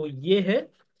 तो ये है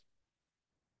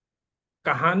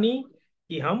कहानी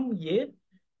कि हम ये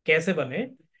कैसे बने,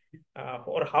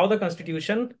 और how the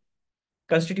constitution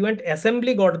constituent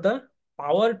assembly got the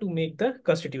power to make the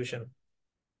constitution.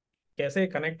 कैसे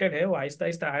कनेक्टेड है वो आहिस्ता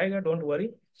आहिस्ता आएगा, डोंट वरी।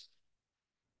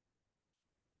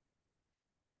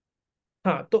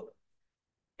 हाँ, তো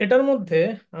এটার মধ্যে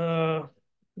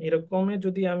এরকমে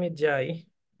যদি আমি যাই,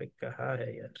 কাহা है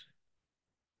यार,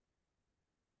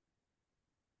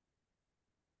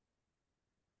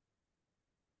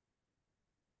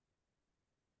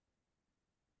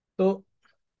 तो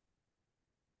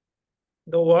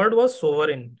the word was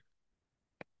sovereign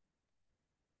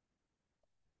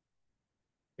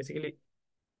basically।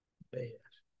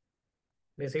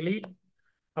 Basically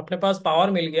अपने पास पावर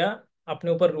मिल गया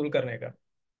अपने ऊपर रूल करने का।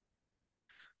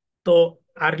 तो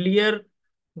अर्लियर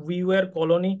वी वर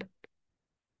कॉलोनी,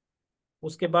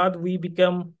 उसके बाद वी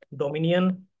बिकम डोमिनियन,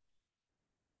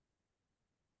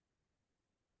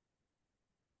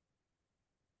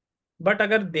 बट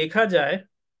अगर देखा जाए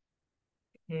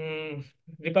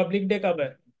रिपब्लिक डे कब है?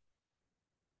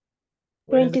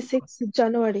 When is 26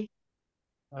 January.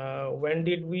 When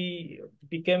did we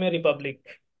became a Republic?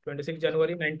 26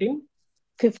 January 19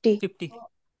 50. 50.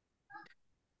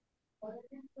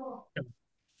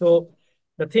 So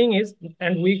the thing is,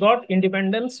 and we got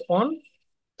independence on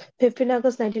 15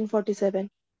 August 1947.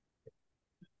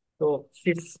 so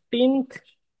 15th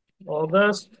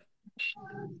August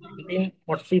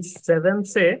 1947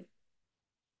 से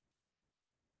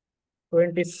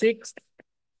 26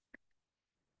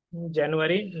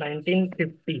 जनवरी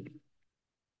 1950,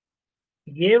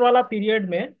 ये वाला पीरियड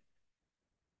में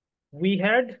we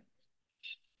had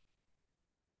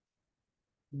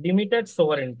limited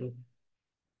sovereignty.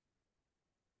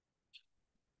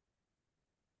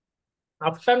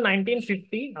 After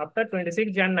 1950, after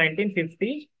 26 Jan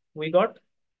 1950, we got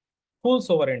full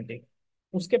sovereignty.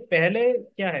 उसके पहले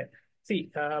क्या है?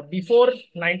 See, before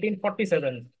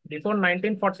 1947, before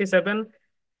 1947,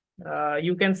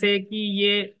 you can say कि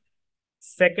ये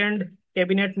second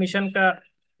cabinet mission का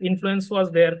influence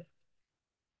was there.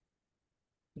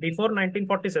 Before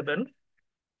 1947,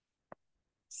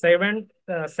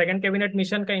 second cabinet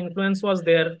mission का influence was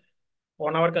there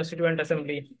on our constituent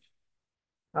assembly.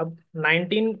 अब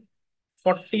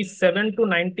 1947 to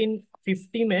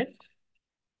 1950 में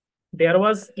there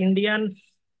was Indian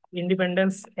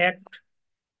independence act,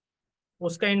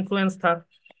 उसका इन्फ्लुएंस था।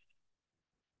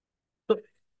 तो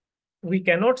वी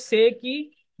कैनॉट से कि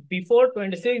बिफोर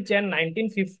 26 जन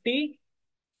 1950,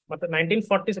 मतलब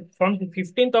 1940 फ्रॉम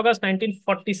 15 अगस्त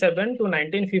 1947 टू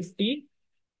 1950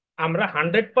 আমরা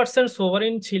 100%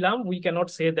 সোভারেন ছিলাম। We cannot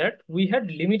say that, we had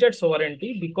limited sovereignty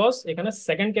because এখানে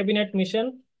second cabinet mission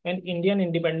and Indian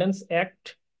independence act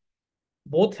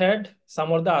both had some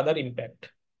or the other impact.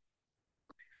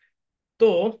 So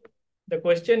the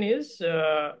question is,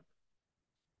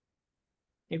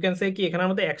 you can say कि এখানের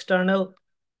মধ্যে external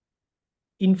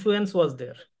influence was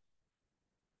there,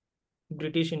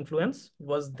 British influence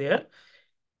was there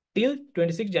till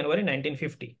 26 January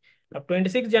 1950. अब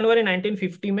 26 जनवरी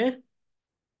 1950 में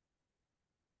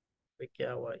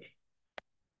क्या हुआ है?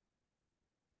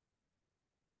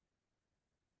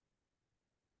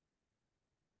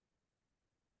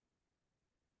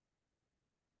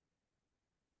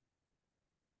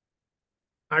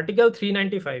 Article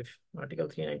 395, article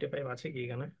 395 আছে কি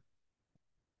এখানে?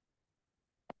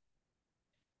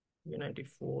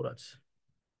 394 আছে।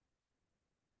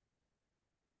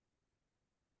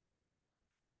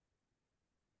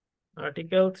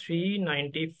 आर्टिकल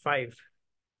 395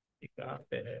 कहाँ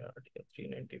पे है? Article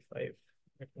 395,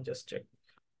 let me just check.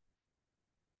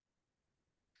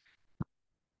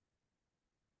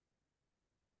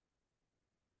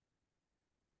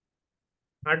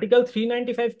 Article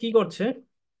 395 কি করছে?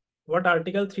 What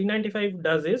Article 395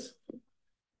 does is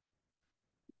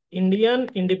Indian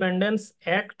Independence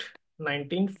Act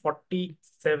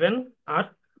 1947 R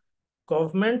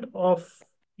Government of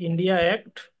India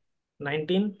Act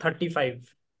 1935,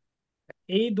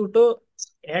 এই দুটো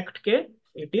অ্যাক্টকে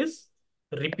it is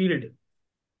repealed.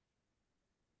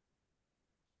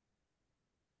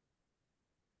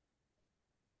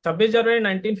 26 জানুয়ারি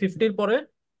 1950 পরে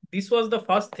this was the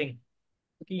first thing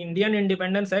कि Indian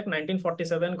independence act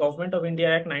 1947, government of India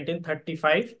act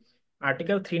 1935,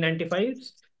 article 395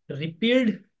 repealed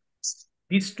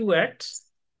these two acts.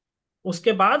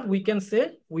 उसके बाद we can say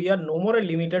we are no more a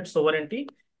limited sovereignty,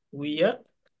 we are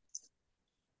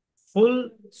full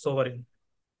sovereign.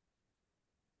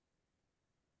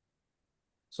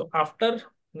 So after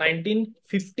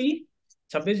 1950,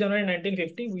 26 January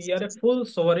 1950, we are a full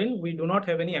sovereign. We do not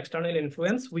have any external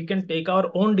influence. We can take our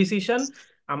own decision.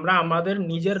 আমরা আমাদের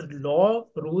নিজের ল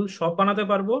rule সব বানাতে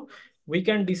পারবো। We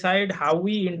can decide how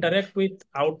we interact with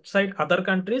outside other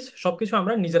countries. সবকিছু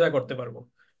আমরা নিজেরা করতে পারবো।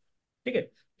 ঠিক আছে?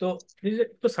 তো this is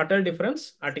একটু subtle difference,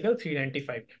 Article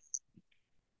 395.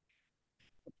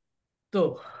 तो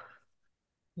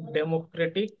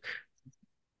डेमोक्रेटिक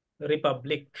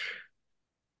रिपब्लिक,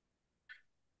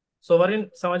 सोवरेन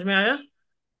समझ में आया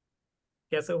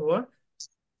कैसे हुआ?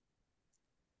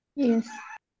 Yes.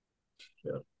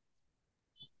 Sure.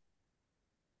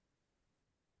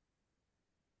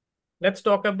 Let's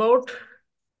talk about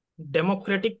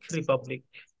democratic republic.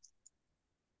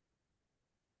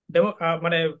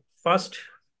 মানে ফার্স্ট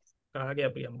कहा गया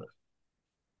अभी আমরা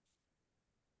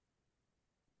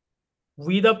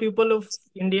we the people of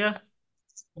India,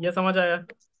 ये समझ आया?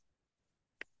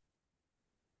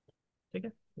 ठीक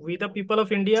है, we the people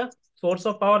of India, source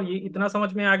of power, ये इतना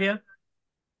समझ में आ गया।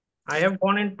 I have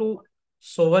gone into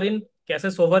sovereign, कैसे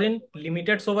sovereign,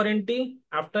 limited sovereignty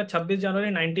after 26 January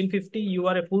 1950 you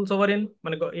R a full sovereign,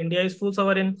 माने इंडिया इज फुल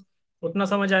सोवरिन, उतना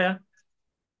समझ आया।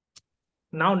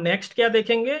 नाउ नेक्स्ट क्या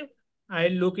देखेंगे, I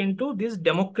look into this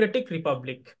democratic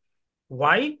Republic,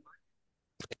 why,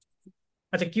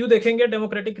 अच्छा क्यों देखेंगे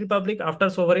democratic Republic after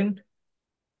sovereign?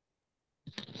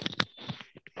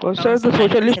 First, sir, the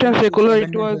socialist and 1976 secular, it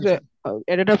amendment was হয়েছে।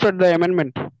 added after the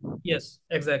amendment. Yes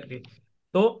exactly.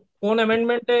 तो কোন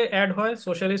অ্যামেন্ডমেন্টে অ্যাড হয়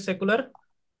socialist secular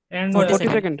and 42nd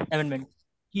 42nd. amendment।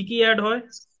 কি add হয়?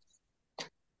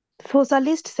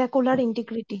 Socialist secular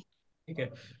integrity. ঠিক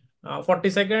আছে,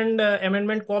 42nd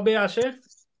अमेंडमेंट कबे আসে?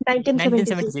 1976.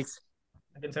 1976।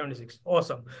 1976,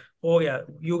 awesome. Oh yeah,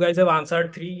 you guys have answered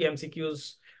 3 MCQs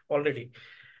already.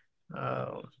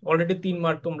 Already 3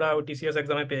 mark তোমরা টিসিএস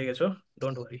এক্সামে পেয়ে গেছো,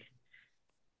 ডোন্ট ওয়ারি।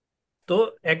 তো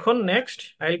এখন next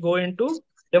I go into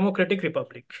Democratic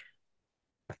Republic.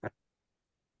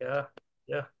 Yeah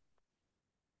yeah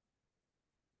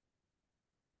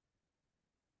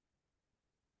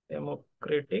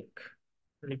democratic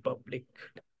Republic,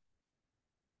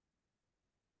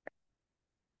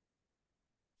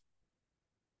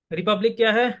 Republic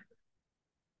क्या है,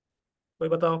 कोई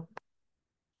बताओ?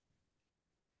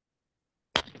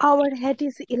 Our head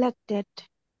is elected.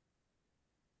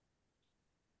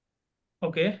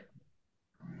 Okay,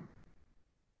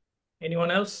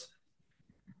 anyone else?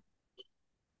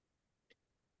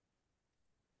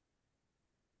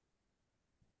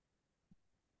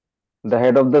 The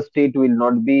head of the state will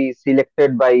not be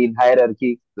selected by in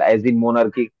hierarchy, as in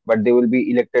monarchy, but they will be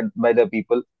elected by the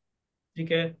people.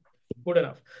 ठीक है, good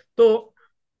enough. तो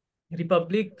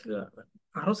Republic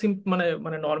আরো মানে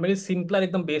মানে normally simpler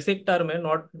একদম basic টার্মে,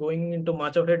 not going into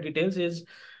much of এর details, is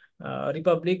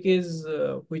Republic is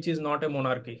which is not a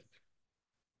monarchy,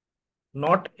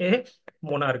 not a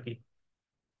monarchy.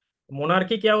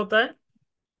 Monarchy क्या होता है?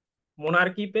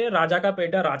 मोनार्की पे राजा का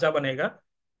बेटा राजा बनेगा,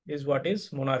 is what is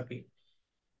monarchy.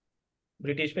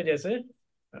 British पे जैसे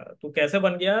तू कैसे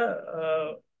बन गया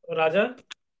राजा?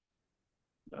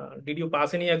 Did you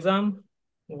pass any exam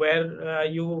where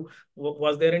you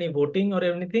was there any voting और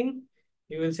एनीथिंग?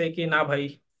 यू विल से कि ना भाई,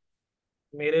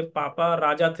 मेरे पापा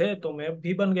राजा थे तो मैं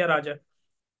भी बन गया राजा।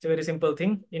 It's very simple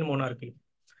thing in monarchy.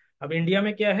 अब इंडिया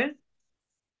में क्या है,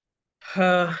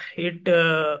 it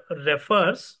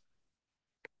refers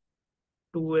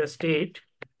to A state,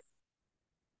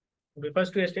 refers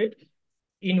to a state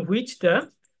in which the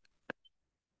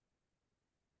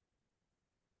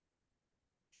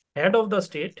head of the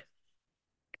state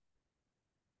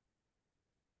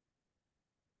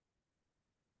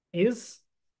is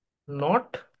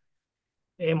not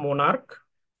a monarch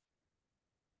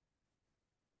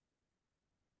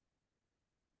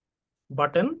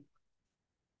but an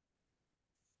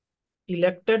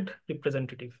elected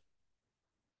representative,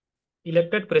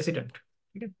 elected president,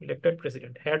 ठीक है, elected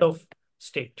president, head of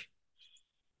state।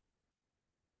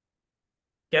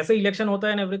 कैसे election होता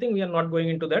है and everything we are not going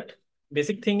into that.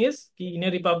 Basic thing is कि इन ए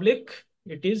Republic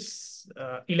it is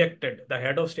elected, the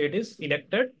head of state is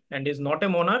elected and is not a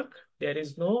monarch, there is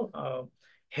no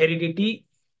heredity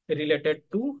related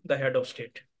to the head of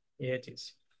state, ये चीज।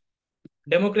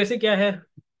 Democracy क्या है?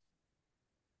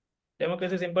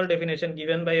 Democracy simple definition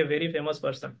given by a very famous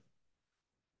person,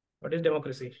 what is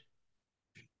democracy?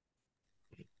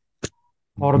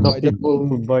 For the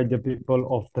people, by the people,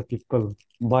 of the people,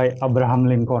 by Abraham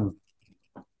Lincoln.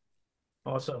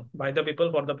 Awesome, by the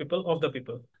people for the people of the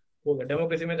people. हो गया,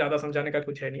 democracy में ज्यादा समझाने का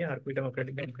कुछ है नहीं है, हर कोई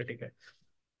डेमोक्रेटिक डेमोक्रेटिक है।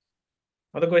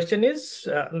 और the question is,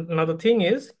 now the thing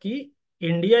is कि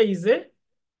India is a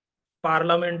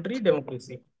parliamentary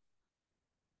democracy.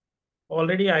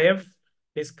 Already I have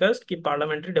discussed कि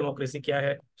पार्लियामेंट्री डेमोक्रेसी क्या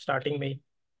है स्टार्टिंग में ही।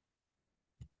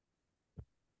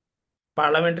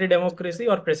 पार्लियामेंट्री डेमोक्रेसी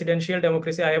और presidential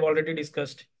democracy I have already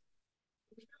discussed.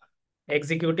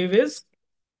 Executive is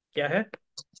क्या है?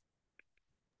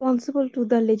 Responsible to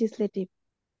the legislative.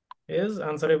 Is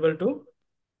answerable to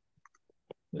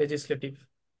legislative,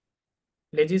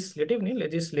 legislative नहीं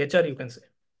legislature you can say.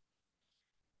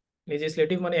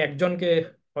 Legislative माने একজনকে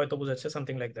হয়তো বোঝাচ্ছে,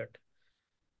 সামথিং লাইক দ্যাট।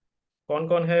 कौन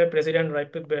कौन है president,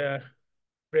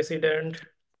 president,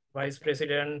 vice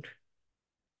president,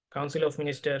 council of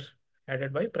minister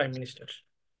headed by prime minister,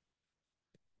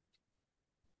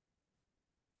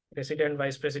 president,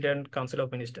 vice president, council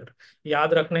of minister.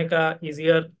 याद रखने का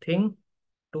इजियर थिंग,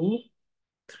 2,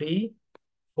 3,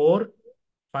 4,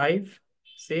 5,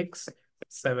 6,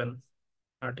 7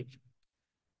 आर्टिकल।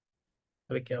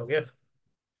 अभी क्या हो गया?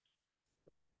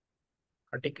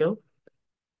 Article.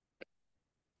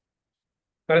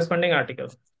 Corresponding article.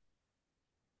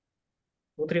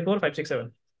 234,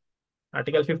 567.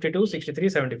 Article 52, 63,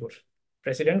 74.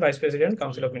 President, Vice President,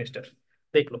 Council of Minister.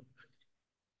 देख लो.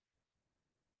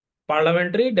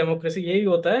 Parliamentary democracy यही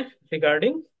होता है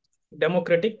regarding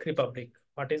democratic republic.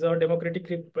 What is our democratic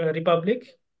republic?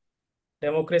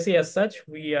 Democracy as such,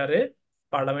 we are a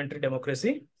parliamentary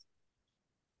democracy.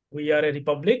 We are a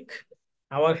republic.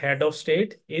 Our head of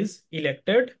state is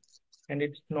elected and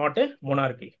it's not a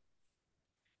monarchy.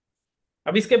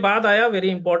 अब इसके बाद आया very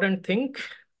important thing,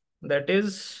 that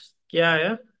is क्या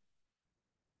आया?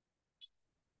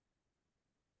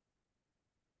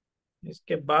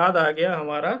 इसके बाद आ गया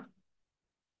हमारा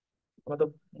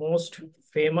मतलब most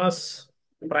famous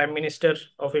prime minister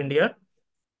of India,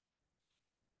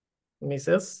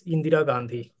 Mrs Indira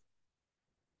Gandhi.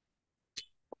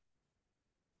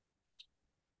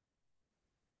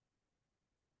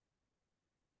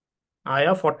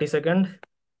 आया 42nd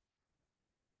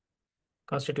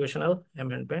कॉन्स्टिट्यूशनल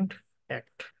अमेंडमेंट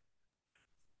एक्ट.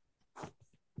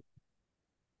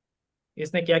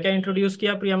 इसने क्या क्या इंट्रोड्यूस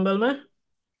किया प्रियम्बल में,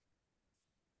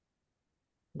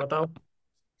 बताओ?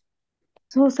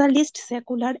 Socialist,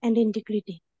 secular, and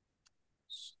integrity.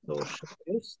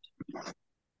 Socialist,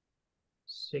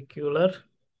 secular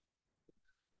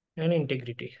and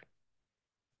integrity,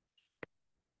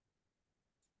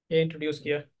 ये इंट्रोड्यूस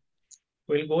किया.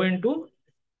 विल गो इनटू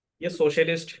ये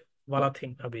सोशलिस्ट वाला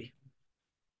थिंग. अभी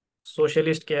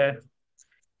सोशलिस्ट क्या है,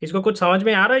 इसको कुछ समझ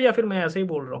में आ रहा है या फिर मैं ऐसे ही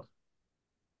बोल रहा हूँ?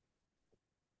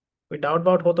 कोई डाउट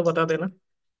वाउट हो तो बता देना.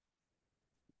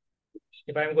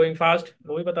 If I am going fast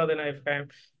वो भी बता देना. If I am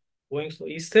going slow,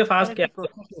 इससे স্যার फास्ट क्या, একটা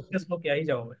প্রশ্ন ছিল इससे स्लो क्या ही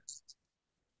जाऊँ मैं.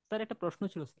 স্যার একটা প্রশ্ন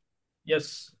ছিল স্যার यस.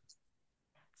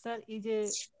 স্যার এই যে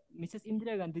মিসেস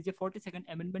ইন্দিরা গান্ধী যে 42nd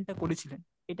অ্যামেন্ডমেন্টটা করেছিলেন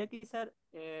এটা কি স্যার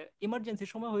ইমার্জেন্সি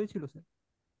সময় হয়েছিল স্যার?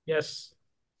 यस.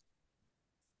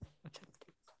 আচ্ছা,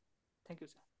 থ্যাংক ইউ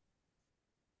স্যার.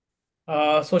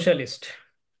 सोशलिस्ट.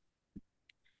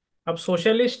 अब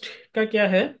सोशलिस्ट का क्या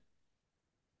है?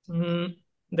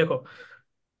 देखो,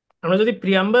 আমরা যদি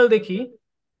প্রিয়াম্বল দেখি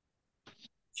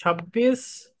 26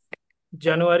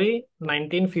 जनवरी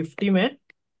 1950 में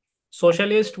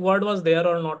सोशलिस्ट वर्ड वाज देयर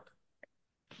और नॉट?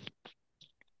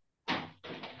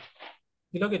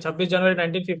 कि 26 जनवरी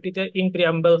 1950 थे इन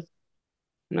preamble?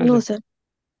 No, sir.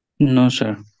 No,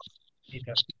 sir. ठीक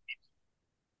है.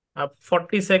 अब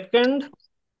 42nd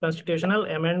कॉन्स्टिट्यूशनल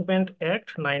अमेंडमेंट एक्ट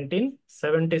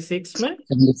 1976 में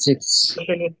 76.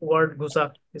 सोशलिस्ट वर्ड घुसा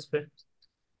इस पे.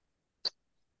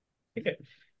 ठीक है.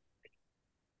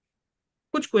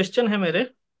 कुछ क्वेश्चन है मेरे.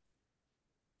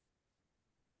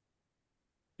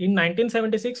 इन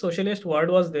 1976 सोशलिस्ट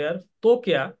वर्ड वाज देयर, तो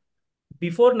क्या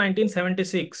बिफोर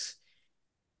 1976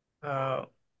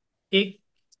 एक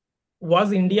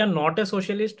was India not a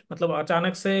socialist? मतलब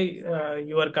अचानक से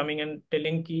you are coming and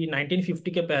telling कि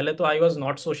 1950 के पहले तो I was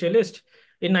not socialist,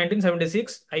 in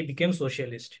 1976 I became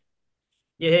socialist.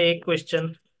 ये है एक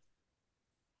question.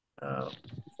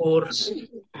 Four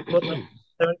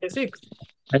 76.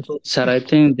 So Sir, I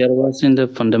think there was in the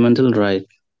fundamental right.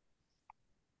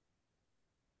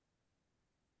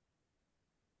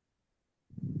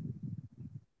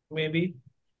 maybe,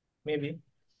 maybe.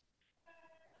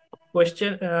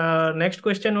 Question, next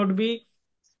question would be,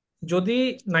 যদি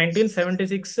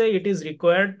 1976 से it is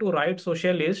required to write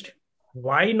socialist,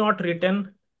 why not written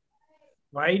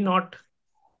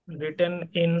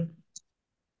in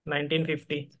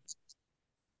 1950?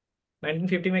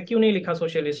 1950 में क्यों नहीं लिखा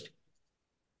socialist?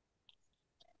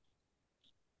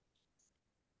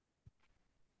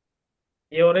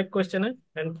 ये और एक क्वेश्चन है.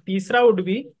 एंड तीसरा वुड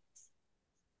बी,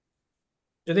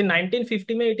 यदि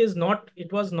 1950 में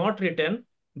it was not written,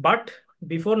 but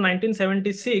before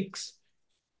 1976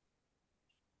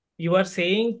 you are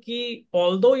saying कि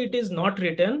although it is not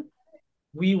written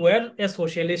we were a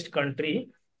socialist country,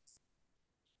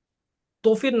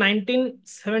 तो फिर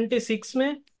 1976 में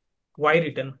why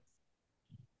written?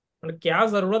 मतलब क्या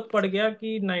जरूरत पड़ गया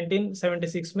कि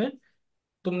 1976 में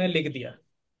तुमने लिख दिया?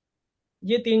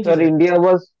 ये तीन Sir,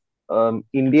 चीजें.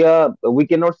 India. We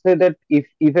cannot say that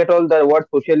if at all the word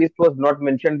socialist was not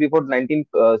mentioned before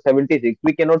 1976,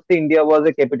 we cannot say India was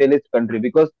a capitalist country,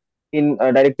 because in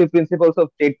directive principles of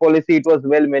state policy, it was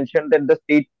well mentioned that the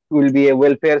state will be a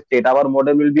welfare state. Our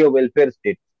model will be a welfare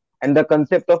state, and the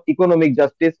concept of economic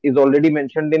justice is already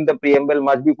mentioned in the preamble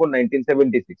much before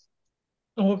 1976.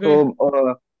 Okay.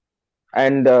 So,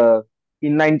 and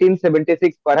in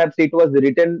 1976 perhaps it was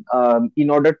written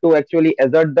in order to actually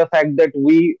assert the fact that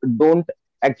we don't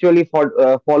actually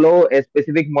follow a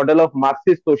specific model of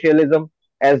Marxist socialism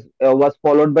as was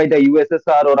followed by the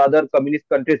USSR or other communist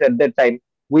countries at that time.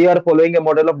 we are following a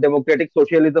model of democratic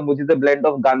socialism, which is a blend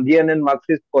of Gandhian and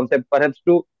Marxist concept. Perhaps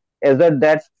to assert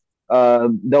that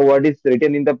the word is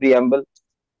written in the preamble.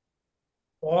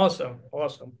 Awesome,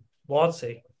 awesome. बहुत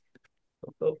सही.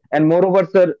 तो And moreover,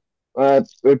 sir,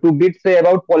 to bit say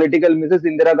about political Mrs.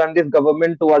 Indira Gandhi's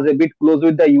government was a bit close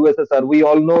with the USSR. We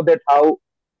all know that how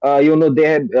they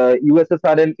have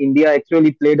USSR and India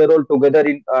actually played a role together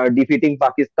in defeating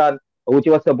Pakistan, which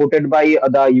was supported by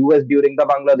the US during the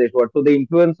Bangladesh war. So the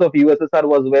influence of USSR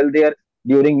was well there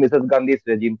during Mrs. Gandhi's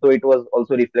regime. So it was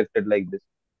also reflected like this.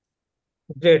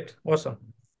 great, awesome.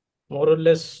 More or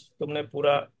less तुमने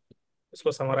पूरा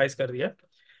इसको summarise कर दिया.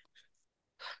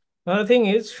 Another thing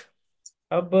is,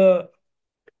 अब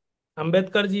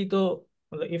अंबेडकर जी तो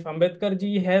मतलब if Ambedkar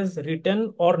ji has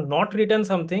written or not written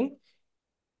something,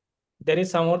 there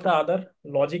is some or the other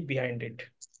logic behind it.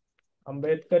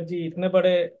 Ambedkar ji इतने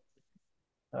बड़े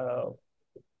अ,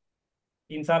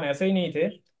 इंसान ऐसे ही नहीं थे.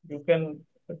 यू कैन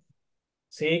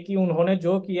से कि उन्होंने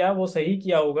जो किया वो सही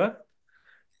किया होगा,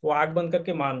 वो आग बंद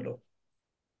करके मान लो.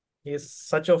 ये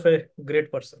such of a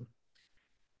great person.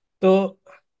 तो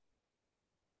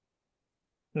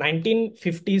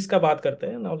 1950s का बात करते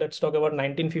हैं. Now let's talk about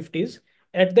 1950s.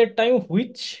 At that time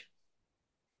which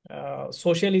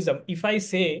socialism, if I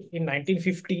say in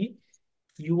 1950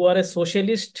 you are a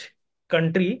socialist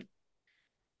country,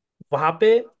 वहां पे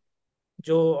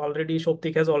जो already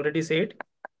Shobtik has already said,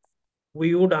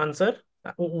 we would answer,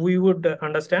 we would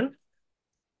understand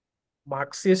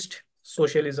Marxist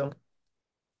socialism.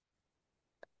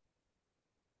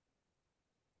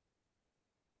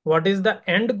 What is the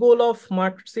end goal of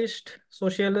Marxist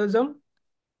socialism?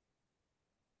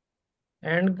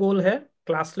 End goal है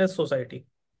classless society.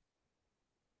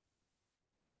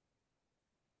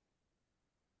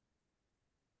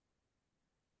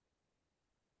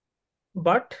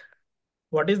 But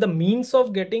what is the means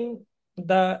of getting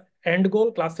the end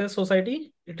goal, classless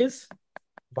society? It is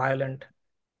violent.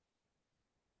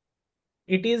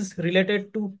 It is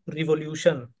related to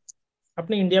revolution.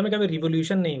 अपने India में कभी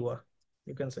revolution नहीं हुआ,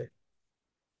 you can say.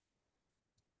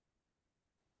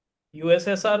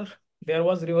 USSR, there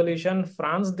was revolution.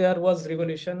 France, there was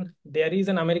revolution. There is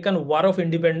an American War of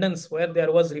Independence where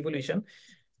there was revolution.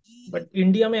 But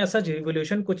India में ऐसा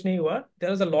revolution कुछ नहीं हुआ. There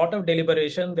was a lot of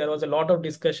deliberation. There was a lot of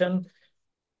discussion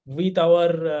with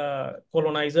our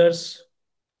colonizers.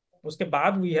 उसके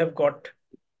बाद we have got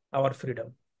our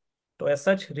freedom. तो as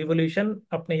such revolution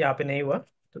अपने यहाँ पे नहीं हुआ.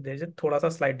 तो there is a थोड़ा सा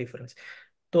slight difference.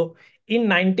 तो in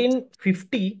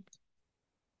 1950,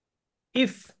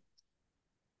 if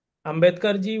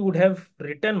Ambedkar ji would have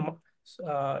written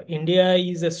India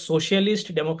is a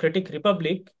socialist democratic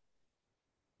republic,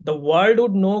 the world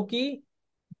would know कि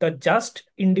the just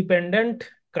independent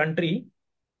country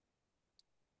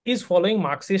is following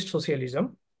Marxist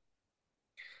socialism.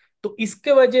 तो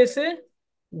इसके वजह से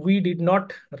we did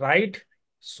not write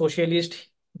socialist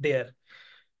there.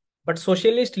 But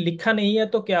socialist लिखा नहीं है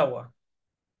तो क्या हुआ?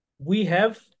 We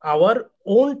have our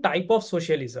own type of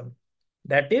socialism,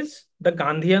 that is the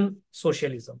Gandhian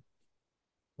socialism.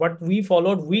 What we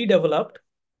followed, we developed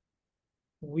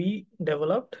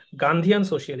Gandhian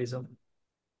socialism.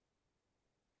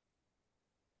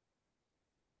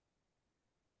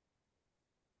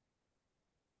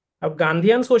 अब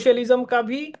गांधीयन सोशलिज्म का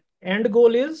भी and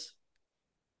goal is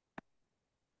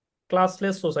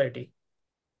classless society.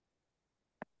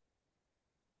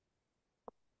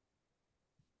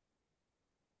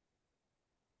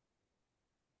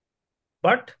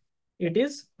 But it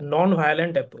is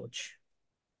non-violent approach.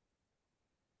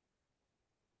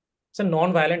 It's a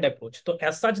non-violent approach. So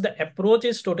as such, the approach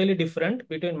is totally different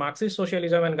between Marxist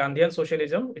socialism and Gandhian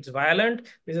socialism. It's violent.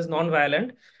 This is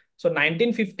non-violent. So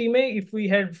 1950 में if we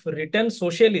had written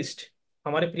socialist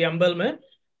हमारे preamble में,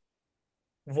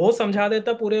 वो समझा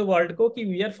देता पूरे world को कि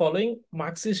we are following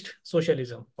Marxist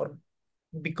socialism. और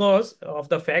बिकॉज ऑफ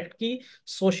द फैक्ट कि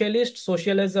सोशलिस्ट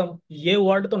सोशलिज्म ये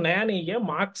वर्ड तो नया नहीं है,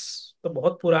 मार्क्स तो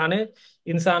बहुत पुराने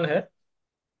इंसान है.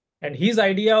 And his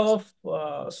idea of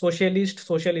socialist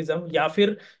socialism, या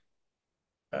फिर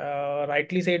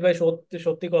राइटली सेड बाय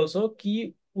शोतिक ऑल्सो,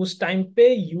 कि उस टाइम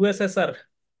पे यूएसएसआर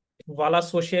वाला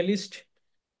सोशलिस्ट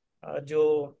जो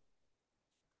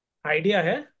आइडिया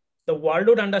है, the world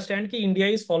would understand कि India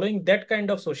is following that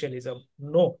kind of socialism.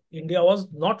 No, India was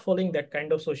not following that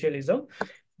kind of socialism.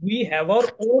 We have our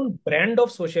own brand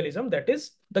of socialism, that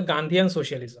is the Gandhian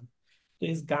socialism. तो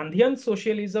इस Gandhian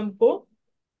socialism को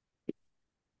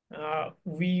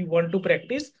we want to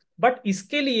practice, but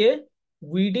इसके लिए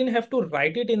we didn't have to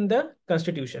write it in the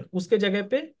constitution. उसके जगह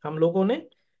पे हम लोगों ने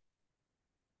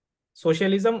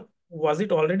socialism, was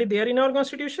it already there in our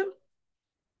constitution?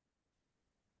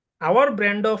 Our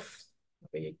brand of,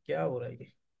 ये क्या हो रहा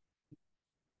है,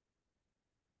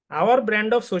 our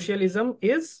brand of socialism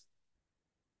is,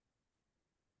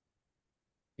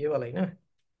 ये वाला ही ना,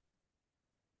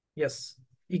 yes,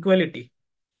 equality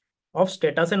of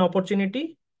status and opportunity,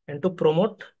 and to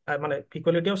promote মানে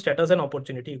equality of status and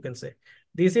opportunity, you can say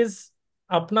this is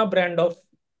अपना brand of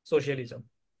socialism,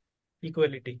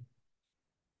 equality.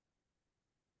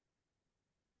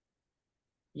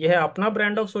 यह है अपना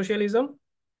brand of socialism.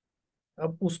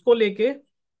 अब उसको लेके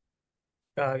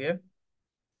कहा गया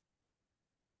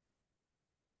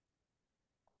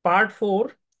पार्ट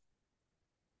 4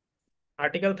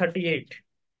 आर्टिकल 38,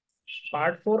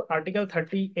 पार्ट 4 आर्टिकल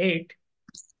 38,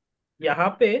 यहाँ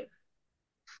पे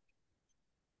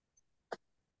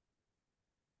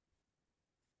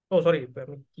ও সরি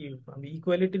আমি কি, আমি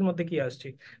ইকুয়ালিটির মধ্যে কি আসছি,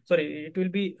 sorry, it will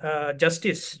be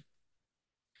justice.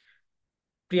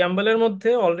 প্রিয়াম্বলের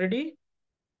মধ্যে অলরেডি,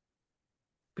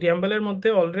 প্রিয়াম্বলের মধ্যে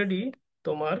অলরেডি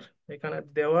তোমার এখানে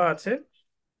দেওয়া আছে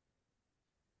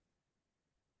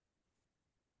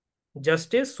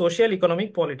justice social economic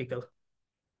political,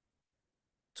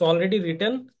 so already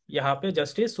written यहाँ पे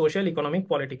जस्टिस सोशल इकोनॉमिक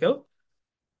पॉलिटिकल,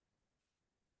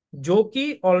 जो कि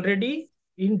already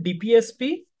in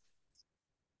DPSP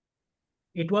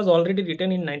it was already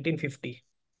written in 1950.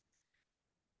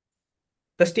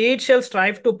 The state shall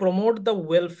strive to promote the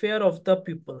welfare of the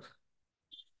people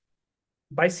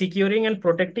by securing and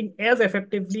protecting as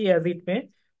effectively as it may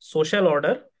social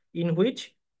order in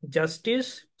which justice,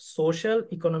 social,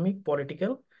 economic,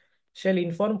 political shall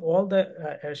inform all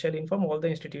the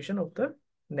institution of the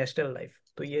national life.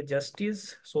 तो ये justice,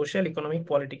 social, economic,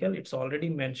 political, it's already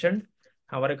mentioned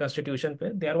हमारे constitution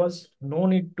पे. There was no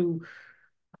need to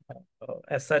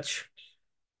as such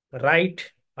write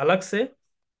अलग से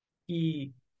कि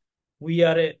we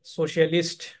are a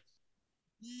socialist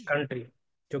country.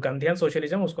 जो Gandhian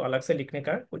socialism उसको अलग से लिखने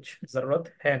का कुछ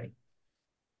जरूरत है नहीं.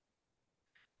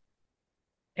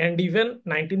 एंड इवन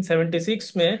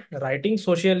 1976 में writing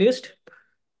socialist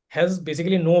has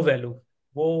basically no value.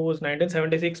 वो उस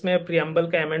 1976 में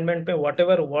प्रियम्बल का अमेंडमेंट पे what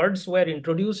ever words where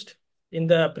introduced in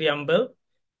the preamble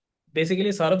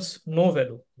basically serves no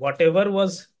value. What ever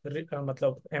was,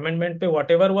 मतलब अमेंडमेंट पे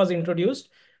what ever was introduced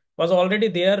was already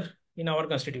there in our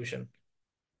constitution.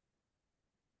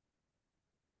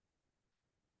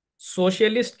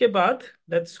 Socialist के बाद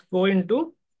let's go into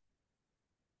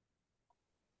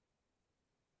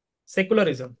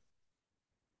secularism.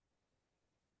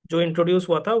 जो introduce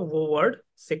हुआ था वो word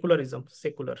secularism,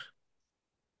 secular.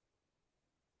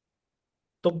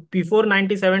 तो before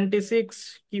 1976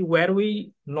 की where we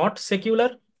not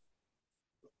secular,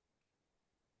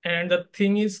 and the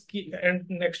thing is कि, and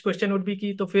next question would be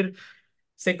कि तो फिर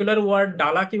सेकुलर वर्ड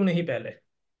डाला क्यों नहीं पहले.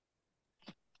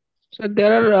 So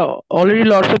there are already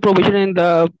lots of provision in the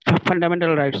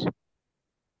fundamental rights.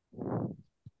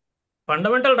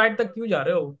 Fundamental right तक क्यों जा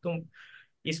रहे हो तुम,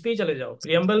 इस पे ही चले जाओ,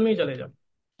 प्रियम्बल में ही चले जाओ.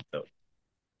 तो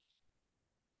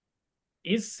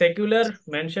is secular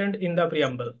mentioned in the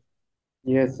preamble,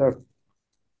 Yes, sir.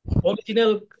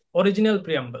 Original, original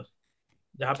preamble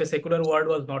जहाँ पे secular word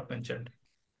was not mentioned.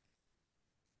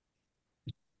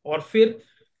 और फिर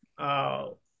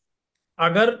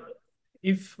अगर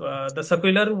if the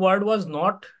secular word was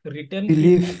not written in,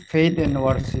 Belief, faith, and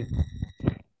worship.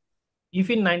 if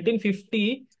in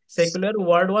 1950 secular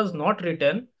word was not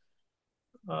written,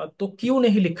 तो क्यों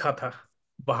नहीं लिखा था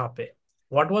वहां पे.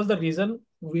 what was the reason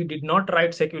we did not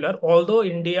write secular although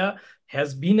India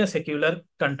has been a secular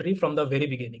country from the very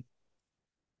beginning.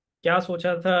 क्या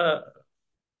सोचा था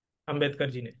अंबेडकर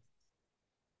जी ने.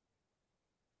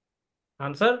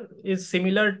 आंसर इज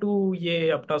सिमिलर टू ये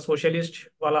अपना सोशलिस्ट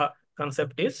वाला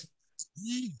कंसेप्ट इज.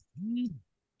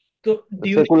 तो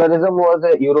during, Secularism was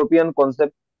a European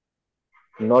concept,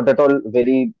 not at all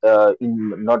very,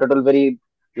 not at all very,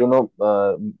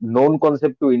 known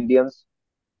concept to Indians.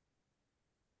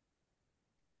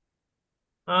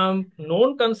 Known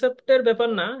কনসেপ্টের ব্যাপার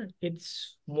না, it's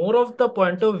more of the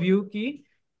point of view কি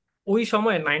ওই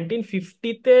সময়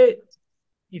 1950-তে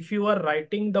if you are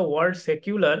writing the word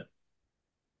secular,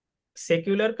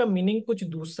 secular का meaning कुछ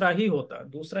दूसरा ही होता,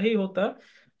 दूसरा ही होता.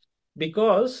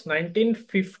 Because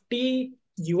 1950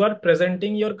 you are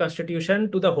presenting your constitution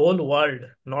to the whole world,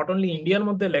 not only Indian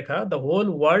মধ্যে লেখা, the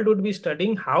whole world would be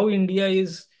studying how India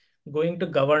is going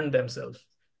to govern themselves.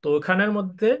 তো ওখানের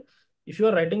মধ্যে if you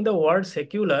are writing the word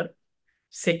secular,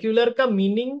 secular का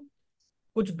meaning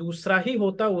कुछ दूसरा ही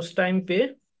होता उस टाइम पे,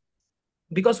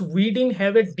 because we didn't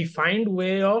have a defined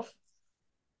way of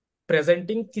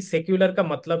presenting कि सेक्युलर का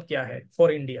मतलब क्या है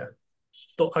फॉर इंडिया.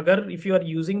 तो अगर if you are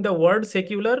using the word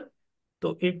secular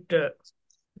तो इट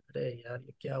अरे यार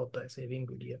ये क्या होता है saving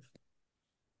PDF?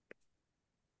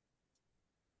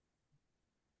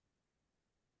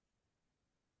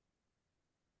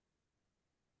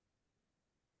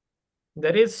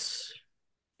 There is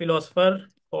philosopher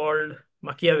called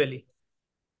Machiavelli.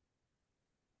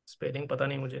 Spelling पता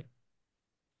नहीं मुझे.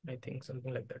 I think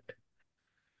something like that.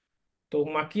 तो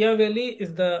Machiavelli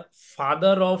is the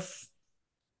father of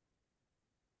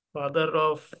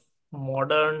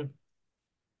modern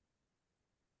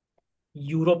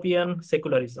European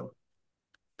secularism.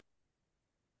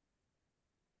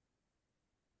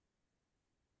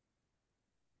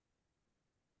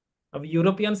 अब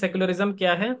यूरोपियन सेकुलरिज्म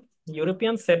क्या है?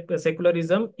 European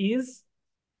secularism is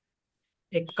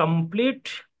a complete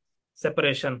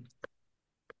separation,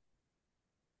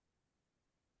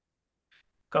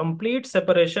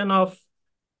 of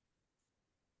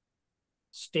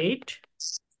state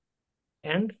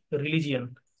and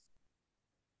religion.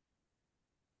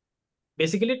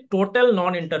 Basically total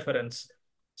non interference.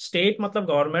 State मतलब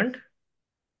government,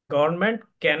 government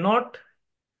cannot,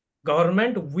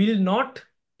 government will not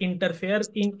interfere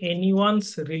in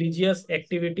anyone's religious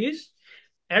activities.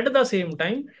 At the same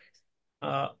time,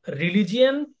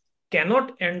 religion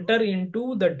cannot enter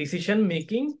into the decision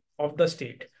making of the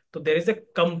state. So there is a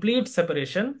complete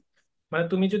separation. মানে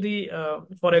তুমি যদি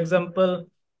for example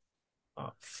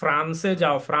ফ্রান্সে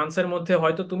যাও, ফ্রান্সের মধ্যে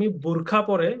হয়তো তুমি বোরখা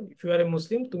পরে, ইফ ইউ আর এ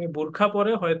মুসলিম, তুমি বোরখা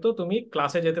পরে হয়তো তুমি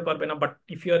ক্লাসে যেতে পারবে না, but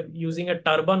if you are using a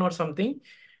turban or something,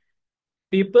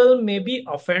 people may be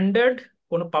offended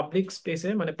কোনো পাবলিক স্পেসে,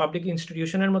 মানে পাবলিক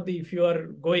ইনস্টিটিউশনের মধ্যে if you are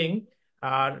going,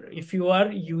 R if you are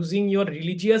using your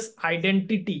religious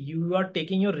identity, you are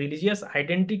taking your religious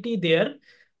identity দেয়ার,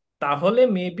 তাহলে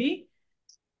maybe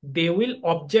they will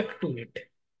object to it.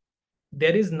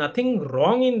 There is nothing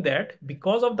wrong in that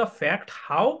because of the fact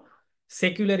how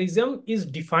secularism is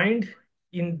defined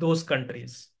in those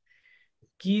countries.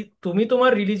 কি তুমি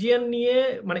তোমার religion নিয়ে,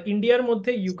 মানে ইন্ডিয়ার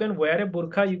মধ্যে you can wire এ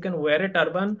বোরখা, you can wire A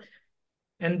turban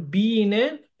and be in a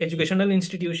educational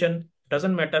institution,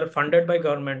 doesn't matter, funded by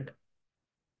government,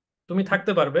 তুমি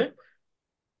থাকতে পারবে.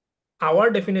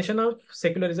 our definition of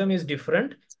secularism is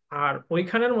different. আর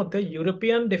ওইখানের মধ্যে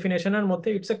ইউরোপিয়ান ডেফিনেশনের মধ্যে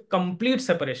ইটস এ কমপ্লিট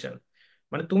সেপারেশন.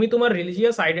 মানে তুমি তোমার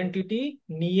রিলিজিয়াস আইডেন্টিটি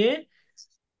নিয়ে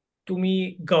তুমি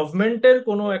গভর্নমেন্টের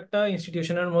কোনো একটা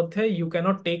ইনস্টিটিউশনের মধ্যে you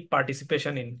cannot take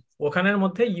participation in. ওখানের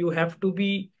মধ্যে you have to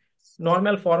be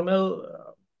normal formal,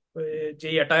 যে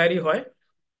অ্যাটায়ারই হয়,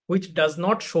 which does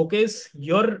not showcase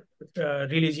your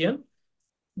religion,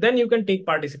 then you can take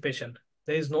participation.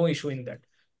 There is no issue in that.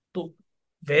 So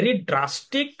very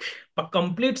drastic, a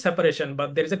complete separation, but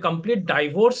there is a complete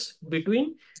divorce between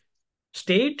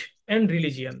state and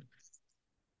religion.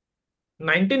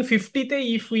 1950 te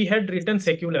if we had written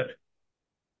secular,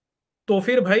 तो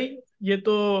फिर भाई ये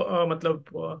तो मतलब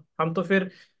हम तो फिर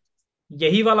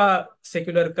यही वाला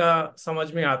सेक्युलर का समझ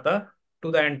में आता to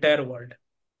the entire world.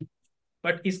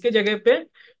 But इसके जगह पे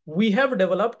we have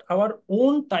developed our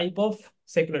own type of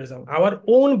secularism, our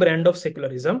own brand of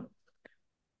secularism,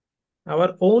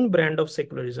 our own brand of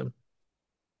secularism.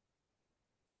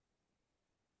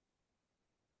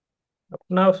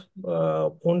 अपना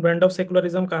ओन ब्रांड ऑफ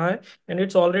सेक्युलरिज्म कहाँ है? And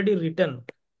it's already written,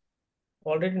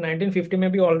 already 1950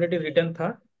 में भी already written था.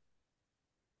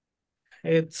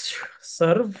 It's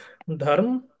सर्व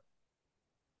धर्म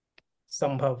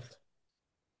संभव,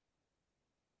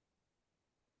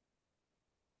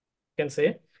 कैन से.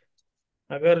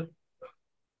 अगर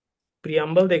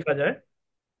preamble देखा जाए,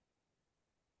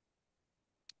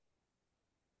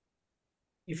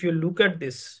 if you look at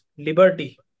this,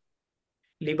 liberty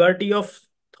of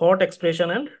thought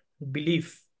expression and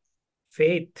belief,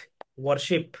 faith,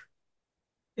 worship,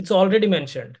 it's already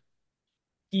mentioned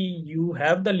कि you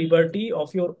have the liberty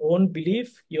of your own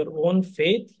belief, your own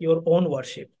faith, your own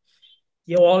worship.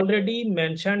 ये already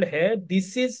mentioned है.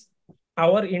 This is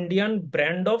our Indian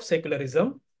brand of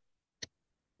secularism.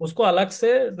 उसको अलग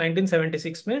से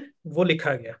 1976 में वो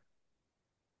लिखा गया.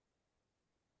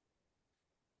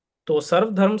 तो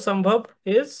सर्वधर्म संभव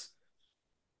is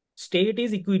state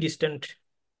is equidistant.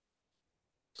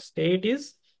 State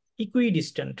is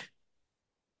equidistant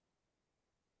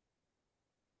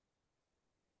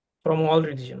from all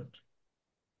religion.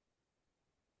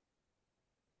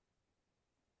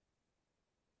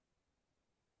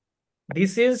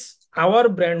 This is our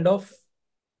brand of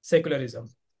secularism.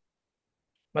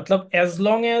 मतलब as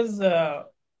long as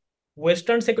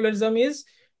Western secularism is,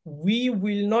 we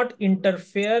will not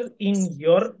interfere in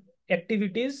your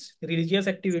activities, religious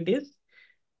activities.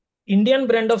 Indian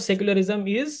brand of secularism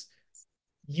is,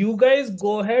 you guys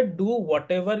go ahead, do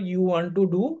whatever you want to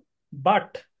do,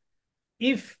 but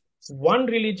if one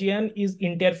religion is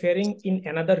interfering in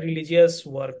another religious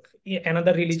work,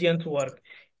 another religion's work.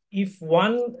 If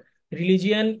one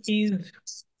religion is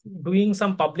doing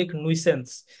some public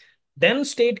nuisance, then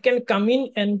state can come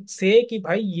in and say कि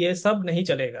भाई ये सब नहीं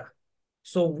चलेगा.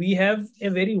 So we have a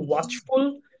very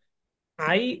watchful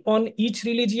eye on each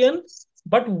religion,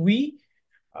 but we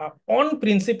in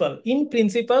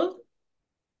principle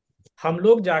हम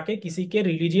लोग जाके किसी के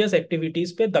रिलीजियस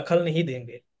एक्टिविटीज पे दखल नहीं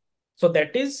देंगे. So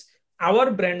that is our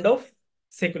brand of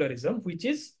secularism which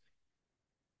is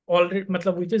already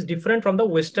मतलब which is different from the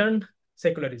western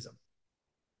secularism.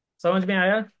 समझ में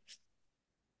आया?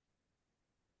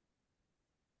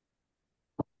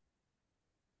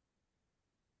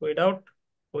 कोई डाउट,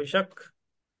 कोई शक?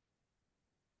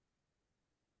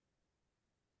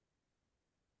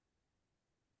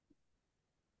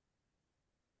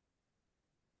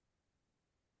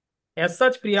 एज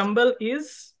सच प्रियम्बल इज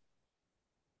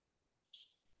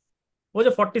वो जो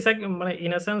 42nd मतलब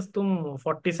इन सेंस तुम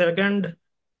 42nd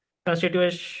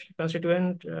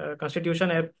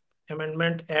कॉन्स्टिट्यूशन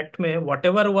अमेंडमेंट एक्ट में what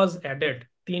ever was added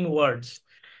 3 words,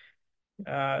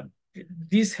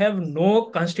 these have no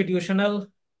constitutional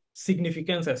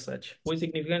significance as such. कोई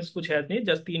significance कुछ है नहीं,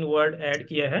 just 3 word add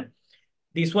किया है.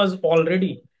 This was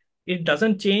already, it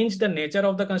doesn't change the nature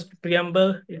of the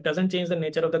preamble, it doesn't change the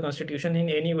nature of the constitution in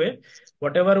any way.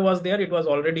 Whatever was there, it was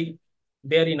already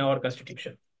there in our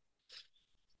constitution.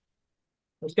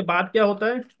 उसके बाद क्या होता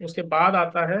है? उसके बाद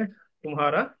आता है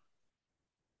तुम्हारा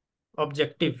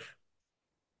ऑब्जेक्टिव.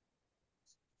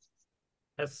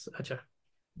 अच्छा,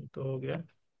 तो हो गया.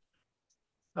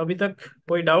 अभी तक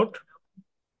कोई डाउट?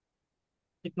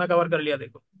 कितना कवर कर लिया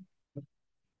देखो.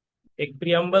 एक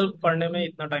प्रियम्बल पढ़ने में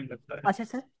इतना टाइम लगता है. আচ্ছা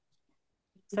স্যার,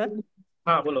 স্যার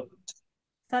हाँ बोलो.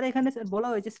 স্যার এখানে স্যার বলা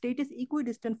হয়েছে state is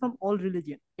ইকুইডিস্টেন্ট from all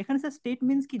religion. এখানে স্যার স্টেট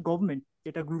মিন্স কি গভর্নমেন্ট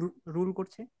যেটা রুল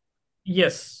করছে?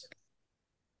 Yes,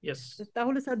 yes.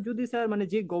 তাহলে স্যার যদি স্যার মানে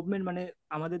যে গভর্নমেন্ট মানে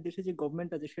আমাদের দেশে যে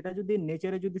গভর্নমেন্ট আছে সেটা যদি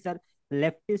নেচারে যদি স্যার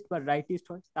লেফটিস্ট বা রাইটিস্ট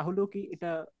হয় তাহলেও কি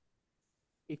এটা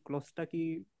এই ক্লজটা কি?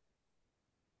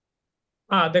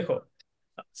 हाँ देखो,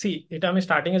 सी এটা আমি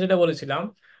স্টার্টিং এ যেটা বলেছিলাম,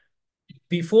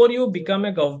 before you become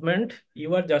a government you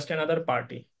R just another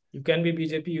party. You can be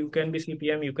BJP, you can be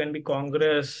CPM, you can be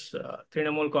Congress,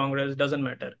 Trinamool Congress, doesn't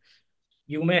matter.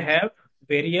 You may have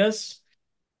various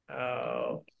uh,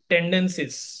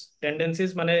 tendencies.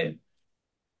 Tendencies মানে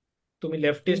তুমি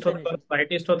leftist হতে পারো, inclination.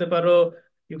 Rightist হতে পারো,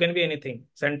 you can be anything,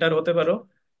 centre হতে পারো.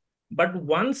 But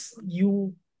once you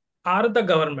are the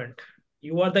government,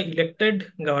 you are the elected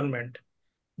government,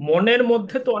 মনের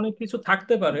মধ্যে তো অনেক কিছু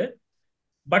থাকতে পারে,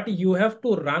 but you have to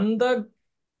run the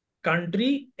country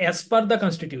as per the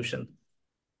constitution.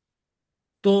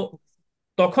 তো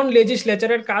তখন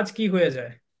লেজিসলেচারের কাজ কি হয়ে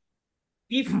যায়?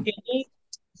 ইফ এনি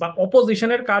বা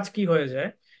অপোজিশনের কাজ কি হয়ে যায়?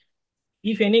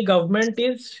 If any government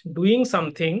is doing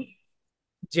something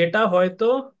যেটা হয়তো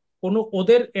কোনো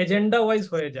ওদের এজেন্ডা ওয়াইজ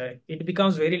হয়ে যায়, it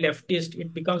becomes very leftist, it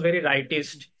becomes very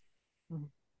rightist,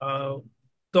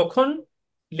 তখন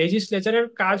লেজিসলেচারের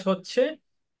কাজ হচ্ছে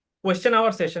কোয়েশ্চেন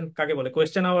আওয়ার সেশন. কাকে বলে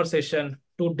question hour session?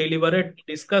 Two deliberate,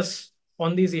 discuss on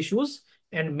this issues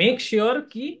and make sure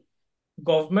কি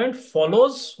government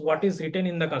follows what is written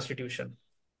in the constitution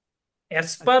as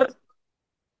per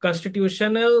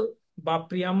constitutional বা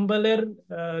প্রিয়াম্বলের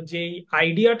যে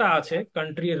আইডিয়াটা আছে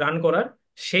কান্ট্রি রান করার,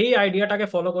 সেই আইডিয়াটাকে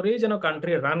ফলো করেই যেন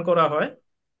কান্ট্রি রান করা হয়.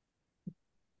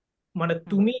 মানে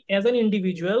তুমি as an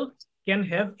individual can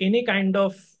have any kind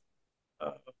of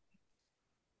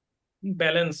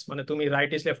balance. माने तुम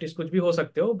राइटिस्ट लेफ्टिस्ट कुछ भी हो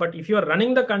सकते हो, but if you are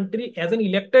running the country as an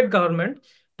elected government,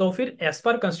 तो फिर as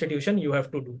per constitution you have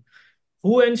to do.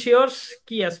 Who ensures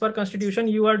कि as per constitution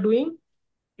you are doing?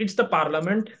 It's the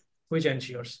parliament which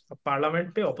ensures.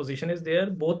 Parliament पे opposition is there,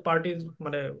 both parties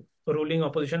माने ruling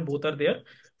opposition both are there,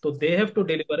 so they have to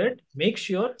deliberate, make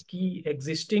sure कि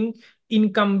existing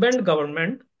incumbent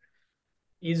government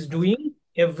is doing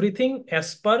everything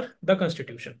as per the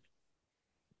constitution.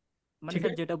 মানে ठीक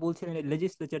sir है? যেটা বলছিলেন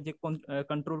legislature যে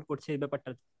control করছে এই ব্যাপারটা।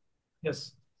 Yes.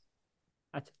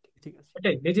 আচ্ছা ঠিক আছে।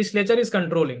 ওটাই, লেজিসলেচার ইজ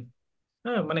কন্ট্রোলিং.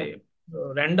 হ্যাঁ মানে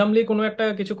র্যান্ডমলি কোনো একটা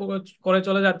কিছু করে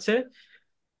চলে যাচ্ছে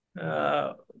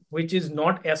which is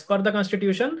not as per the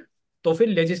constitution, तो फिर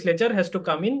legislature has to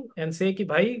come in and से कि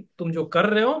भाई तुम जो कर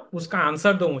रहे हो उसका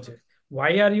आंसर दो मुझे.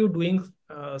 Why are you doing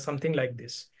something like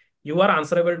this? You are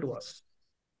answerable to us.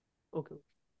 Okay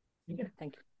ठीक है?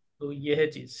 Thank you. तो ये है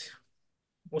चीज.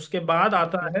 उसके बाद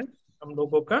आता है हम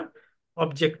लोगों का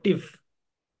ऑब्जेक्टिव.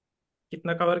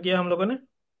 कितना कवर किया हम लोगों ने?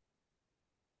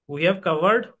 वी हैव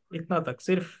कवर्ड इतना तक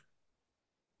सिर्फ.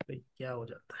 भाई क्या हो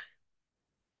जाता है?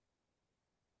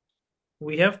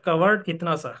 वी हैव कवर्ड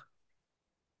इतना सा.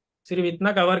 सिर्फ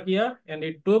इतना कवर किया and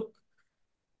it took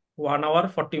 1 hour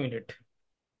 40 minute.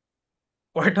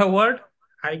 কয়টা word?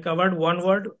 I covered one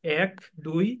word, 1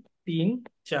 2 3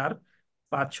 4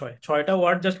 5 6, ছয়টা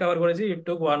ওয়ার্ড জাস্ট कवर করেছি। It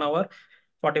took 1 hour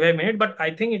 45 minute, but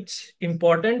I think it's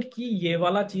important कि ये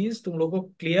वाला चीज तुम लोगों को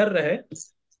क्लियर रहे,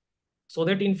 so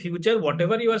that in future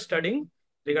whatever you are studying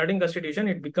regarding constitution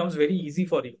it becomes very easy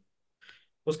for you.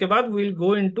 उसके बाद we will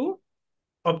go into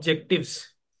objectives,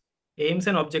 aims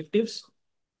and objectives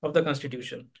of the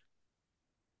constitution.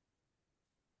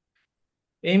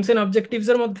 aims and objectives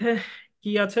এর মধ্যে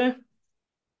কি আছে?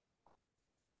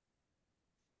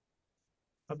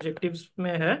 Objectives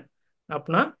में है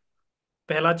अपना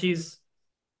पहला चीज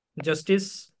जस्टिस।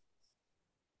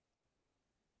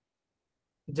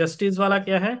 जस्टिस वाला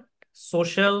क्या है?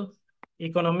 सोशल,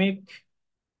 इकोनॉमिक,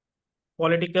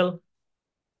 पॉलिटिकल,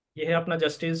 ये है अपना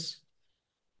जस्टिस।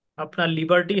 अपना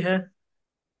लिबर्टी है।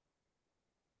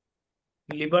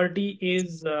 Liberty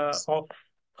is of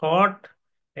thought,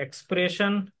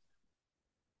 expression,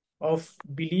 of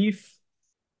belief,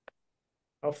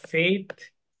 of faith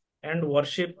and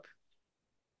worship.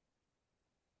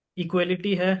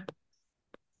 Equality है।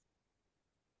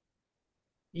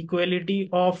 Equality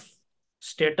of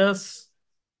status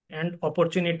and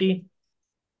opportunity.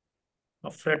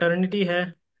 Of fraternity है।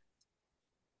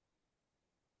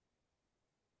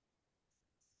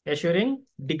 एश्योरिंग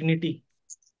डिग्निटी,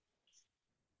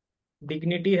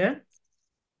 डिग्निटी है।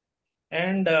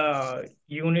 And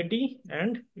unity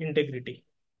and integrity.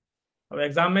 अब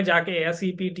exam में जाके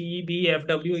SEP TEB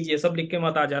FW ये सब लिख के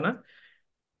मत आ जाना।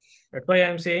 That's why I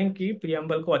am saying कि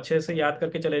प्रियम्बल को अच्छे से याद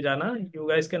करके चले जाना। You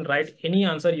guys can write any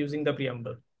answer using the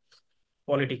preamble.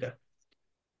 Polity का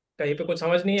कहीं पे कुछ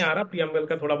समझ नहीं आ रहा, प्रियम्बल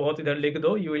का थोड़ा बहुत इधर लिख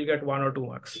दो, you will get 1 or 2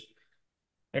 marks.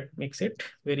 That makes it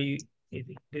very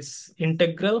easy. This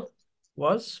integral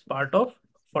was part of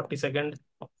 42nd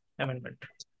amendment.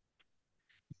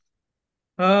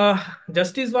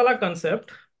 Justice वाला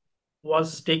concept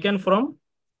was taken from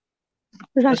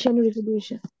Russian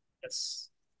Revolution. yes,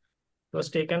 it was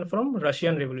taken from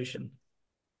Russian Revolution.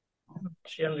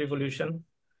 Russian Revolution,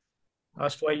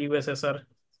 erstwhile USSR.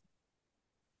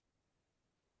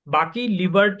 बाकी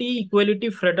liberty, equality,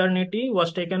 fraternity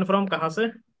was taken from कहाँ से?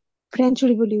 French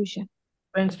Revolution.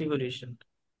 French revolution.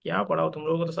 क्या पढ़ाओ तुम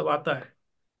लोगों को तो सब आता है।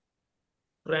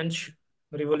 फ्रेंच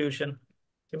रिवॉल्यूशन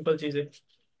सिंपल चीज है।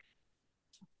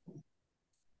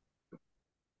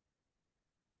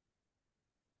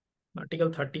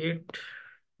 आर्टिकल 38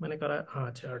 मैंने करा, हाँ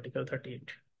अच्छा, आर्टिकल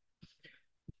 38।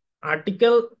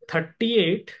 आर्टिकल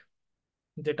 38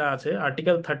 যেটা আছে,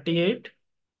 article 38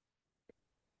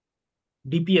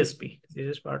 DPSP, this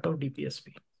is part of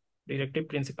DPSP, directive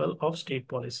principal of state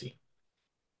policy.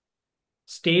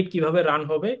 State কিভাবে রান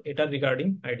হবে এটার regarding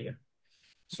idea.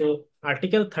 So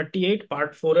article 38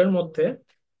 part 4 এর মধ্যে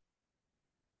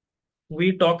we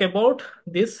talk about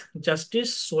this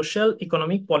justice, social,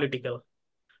 economic, political.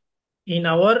 In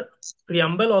our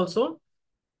preamble also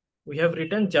we have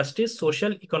written justice,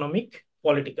 social, economic,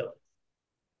 political.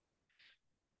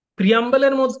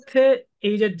 প্রিয়াম্বলের মধ্যে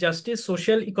এই যে justice,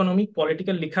 social, economic,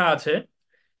 political লেখা আছে,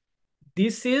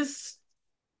 this is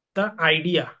the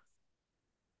idea,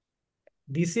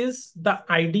 this is the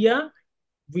idea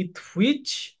with which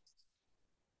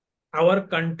our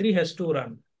country has to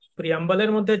run.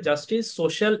 প্রিয়াম্বলের মধ্যে justice,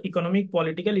 social, economic,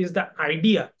 political is the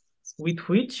idea with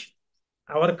which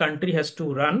our country has to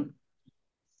run.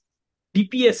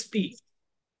 DPSP,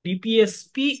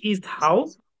 DPSP is how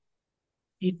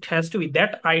it has to be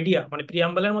that idea, মানে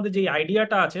প্রিয়াম্বলের মধ্যে যে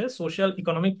আইডিয়াটা আছে social,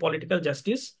 economic, political,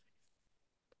 justice,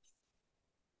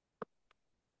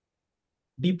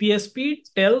 DPSP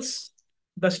tales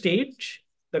the state,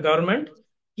 the government,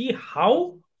 ki how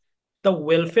the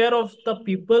welfare of the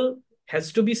people has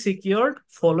to be secured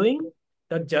following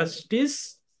the justice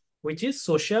which is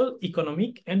social,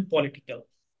 economic and political.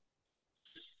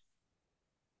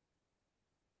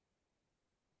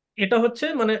 এটা হচ্ছে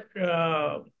মানে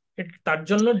তার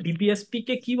জন্য ডিপিএসপি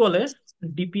কে কি বলে?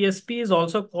 DPSP is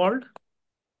also called,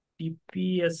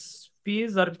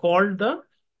 DPSPs are called the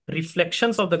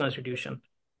reflections of the constitution.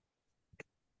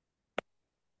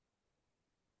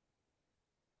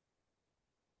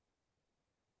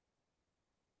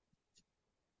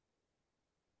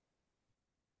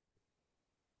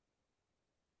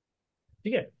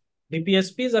 ठीक है,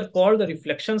 DPSPs are called the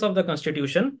reflections of the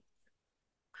constitution.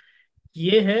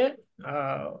 ये है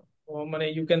মানে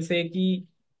ইউ ক্যান সে কি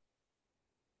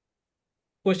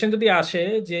কোয়েশ্চেন যদি আসে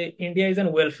যে India is an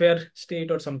welfare state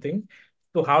or something,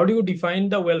 তো how do you define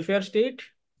the welfare state?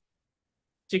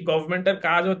 যে গভর্নমেন্টের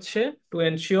কাজ হচ্ছে to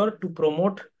ensure, to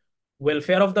promote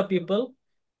welfare of the people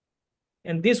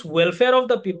And this welfare of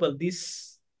the people,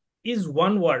 this is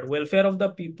one word. Welfare of the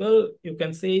people, you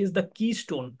can say, is the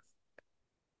keystone.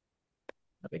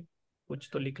 अबे कुछ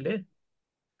तो लिख ले.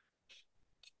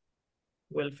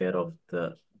 Welfare of the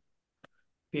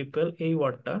people, এই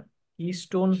ওয়ার্ডটা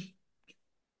keystone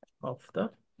of the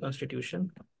constitution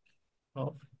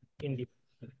of India.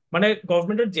 মানে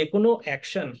গভর্নমেন্টের যে কোনো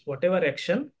action, what ever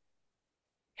action,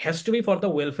 has to be for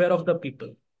the welfare of the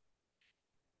people.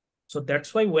 So that's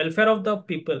why welfare of the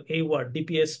people, a word,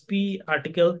 DPSP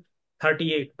article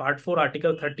 38, part 4,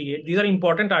 article 38. These are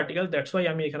important articles. That's why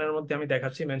আমি এখানের মধ্যে আমি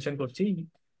দেখাচ্ছি, mention করছি.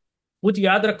 कुछ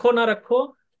याद रखो ना रखो,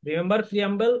 remember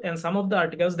preamble and some of the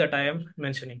articles that I am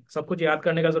mentioning. सब कुछ याद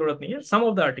करने का जरूरत नहीं है. Some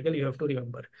of the article you have to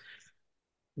remember.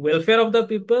 Welfare of the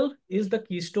people is the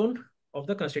keystone of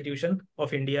the Constitution of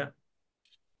India.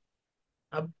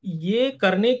 अब ये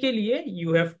करने के लिए you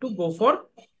have to go for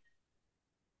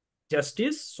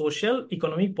justice, social,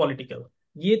 economic, political.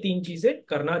 ये तीन चीजें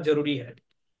करना जरूरी है.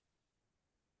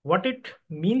 What it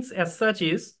means as such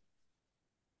is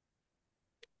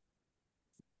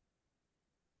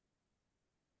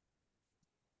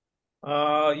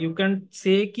you can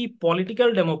say कि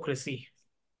পলিটিক্যাল ডেমোক্রেসি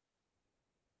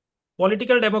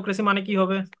মানে কি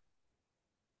হবে?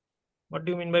 What do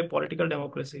you mean by political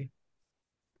democracy?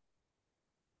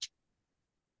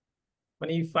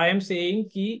 মানে ইফ আই এম সেইং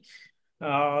কি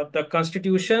the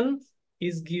constitution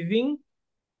is giving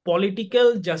political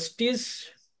justice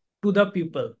to the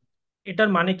people, এটার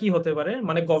মানে কি হতে পারে?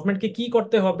 মানে গভর্নমেন্টকে কি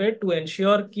করতে হবে টু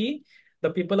এনশিওর কি the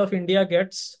people of India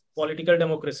Gates political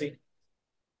democracy?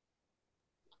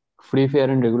 free, fair,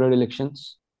 and regular elections.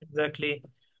 Exactly.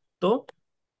 তো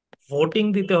ভোটিং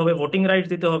দিতে হবে, ভোটিং রাইটস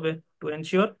দিতে হবে to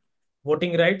ensure voting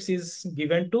rights is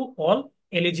given to all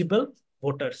eligible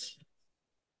voters.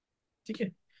 ঠিক আছে,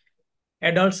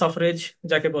 एडल्ट सफरेज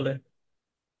जाके बोले.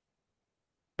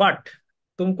 बट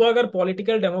तुमको अगर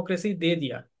पॉलिटिकल डेमोक्रेसी दे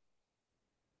दिया,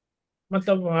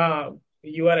 मतलब हाँ,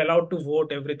 you are allowed to vote,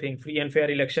 everything free and fair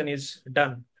election is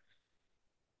done,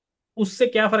 उससे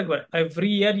क्या फर्क पड़ा? Every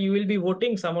year you will be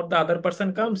voting, some of the other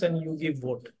person comes and you give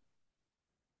vote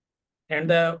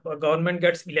and the government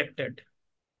gets elected.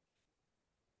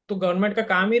 तो government का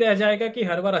काम ही रह जाएगा कि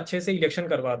हर बार अच्छे से इलेक्शन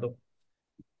करवा दो.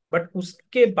 बट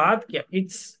उसके बाद क्या?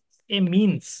 It's a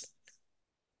means.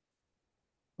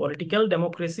 Political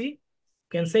democracy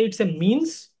can say it's a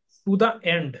means to the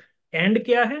end. And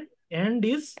क्या है? And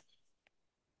is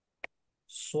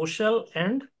social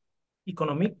and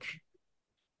economic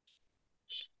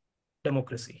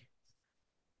democracy.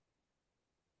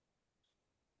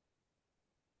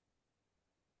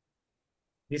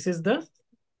 This is the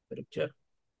picture.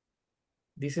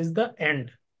 This is the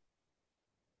end.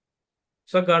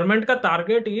 So government का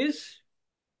target is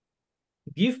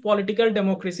give political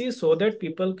democracy so that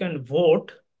people can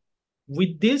vote.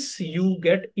 With this, you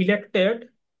get elected,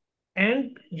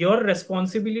 and your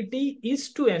responsibility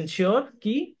is to ensure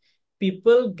कि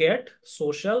people get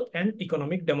social and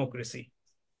economic democracy.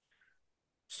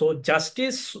 So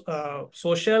justice,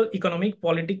 social, economic,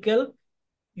 political,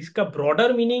 इसका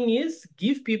broader meaning is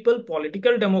give people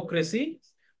political democracy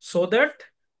so that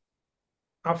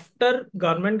after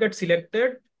government gets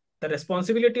elected, the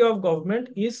responsibility of government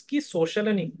is कि social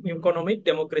and economic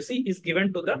democracy is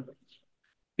given to the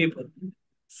people.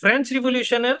 French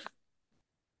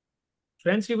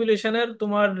রিভলিউশনের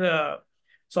তোমার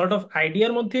sort of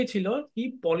আইডিয়ার মধ্যেই ছিল কি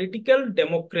political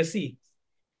democracy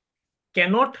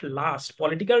cannot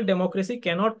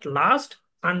last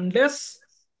unless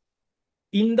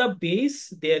in the base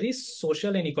there is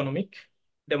social and economic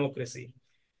democracy.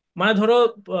 মানে ধরো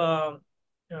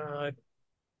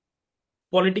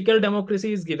political democracy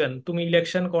is given, তুমি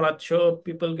election করাচ্ছ,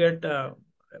 people gate,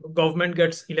 government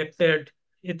Gates elected,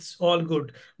 it's all good.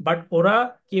 But ওরা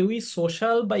কেউই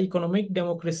সোশ্যাল বা ইকোনমিক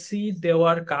ডেমোক্রেসি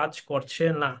দেওয়ার কাজ করছে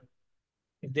না.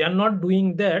 If they are not doing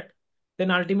that, then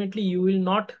ultimately you will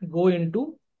not go into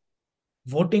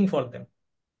voting for them.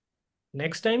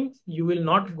 Next time you will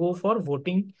not go for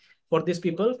voting for these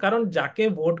people, কারণ যাকে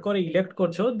vote করে elect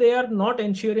করছো, they are not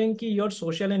ensuring কি your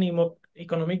social and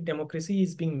economic democracy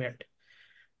is being met.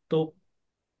 তো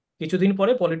কিছুদিন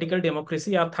পরে political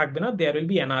democracy আর থাকবে না, দেয়ার উইল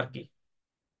বি অ্যানার্কি.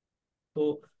 তো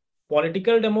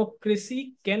political democracy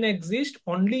can exist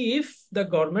only if the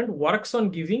government works on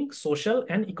giving social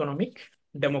and ইकोनॉमिक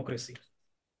democracy.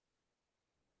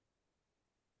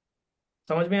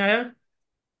 समझ में आया?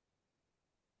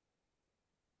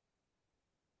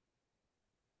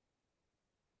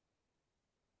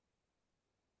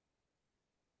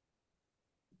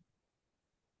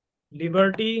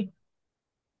 লিবার্টি,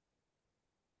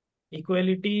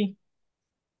 ইকুয়ালিটি,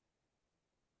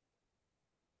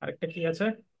 আরেকটা কি আছে?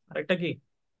 আরেকটা কি?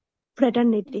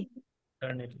 Fraternity.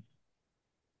 Fraternity।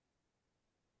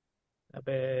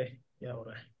 अबे क्या हो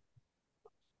रहा है?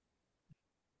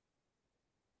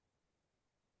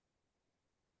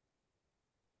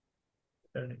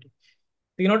 Fraternity।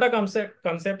 तीनोटा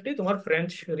कॉन्सेप्ट ही तुम्हार फ्रेंच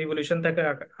रिवॉल्यूशन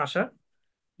तक आशा।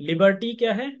 लिबर्टी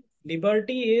क्या है?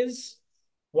 Liberty is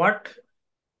what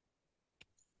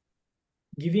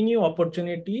giving you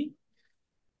opportunity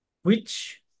which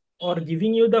or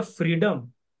giving you the freedom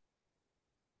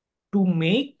to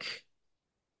make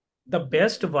the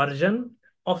best version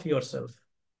of yourself।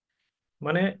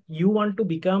 মানে you want to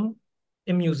become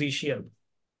a musician,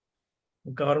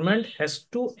 government has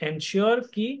to ensure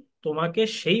কি তোমাকে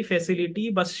সেই facility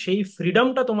বা সেই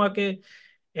ফ্রিডমটা তোমাকে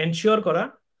ensure করা,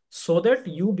 so that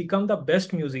you become the best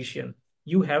musician,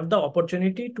 you have the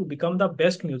opportunity to become the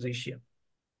best musician.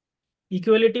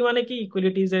 Equality মানে কি?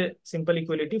 Equality is a simple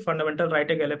equality, fundamental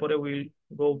রাইটে গেলে পরে will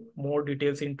go more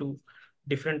details into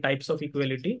different types of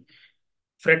equality.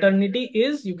 Fraternity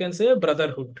is you can say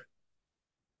Brotherhood.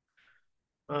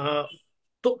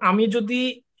 তো আমি যদি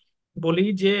বলি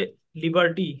যে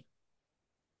লিবার্টি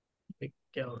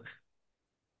क्या हो रहा है,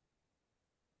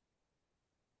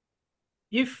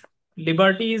 if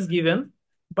liberty is given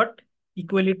but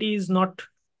equality is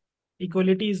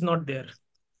not there,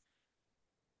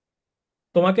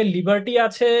 তোমাকে লিবার্টি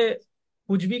আছে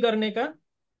कुछ भी करने का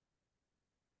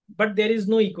but there is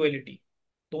no equality,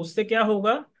 तो उससे क्या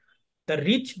होगा? The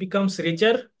rich becomes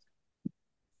richer,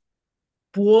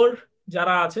 poor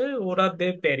যারা আছে ওরা দে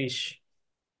পেরিশ।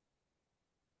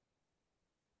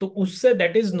 তো उससे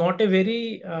that is not a very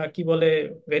কি বলে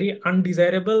very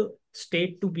undesirable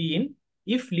state to be in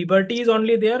if liberty is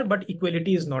only there but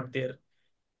equality is not there।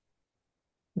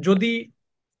 যদি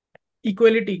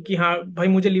इक्वलिटी कि हाँ भाई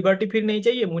मुझे लिबर्टी फिर नहीं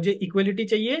चाहिए, मुझे इक्वलिटी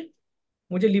चाहिए,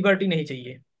 मुझे लिबर्टी नहीं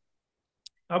चाहिए,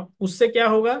 अब उससे क्या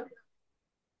होगा?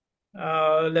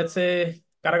 লেটস সে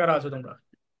কারা কারা আছো তোমরা,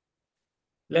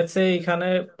 লেটস সে এখানে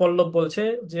পল্লব বলছে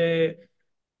যে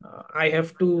I have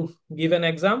to give an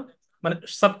exam, মানে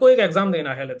सबको एक एग्जाम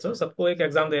देना है, लेट्स से सबको एक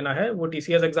एग्जाम देना है, वो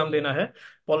टीसीएस एग्जाम देना है।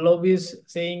 पल्लव इज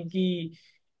सेइंग कि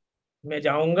मैं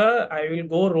जाऊंगा, I will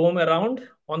go roam around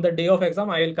on the day of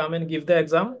exam, I will come and give the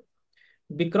exam.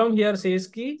 Vikram here says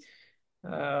कि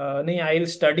नहीं, I will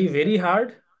study very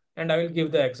hard and I will give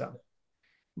the exam.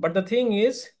 But the thing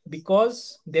is because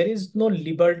there is no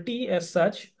liberty as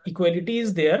such, equality is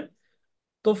there,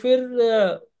 तो फिर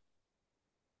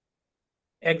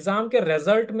exam के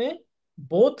result में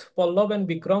both Pallav and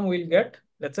Vikram will get,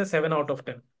 let's say, 7 out of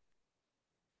 10।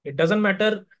 It doesn't matter,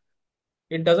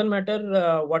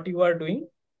 what you are doing,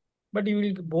 but you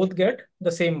will both get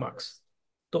the same marks।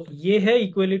 तो ये है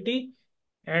equality,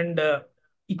 and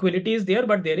equality is there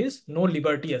but there is no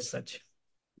liberty as such।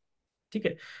 ठीक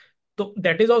है? तो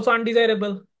that is also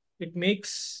undesirable, it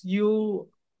makes you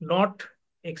not,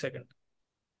 एक second,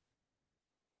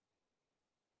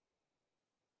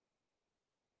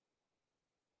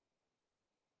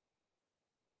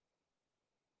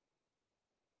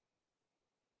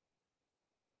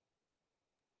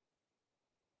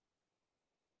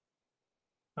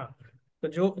 हाँ, তো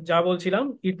যা বলছিলাম,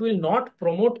 it will not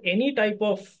promote any type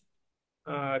of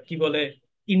কি বলে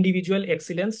individual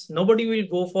excellence, nobody will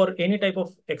go for any type of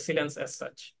excellence as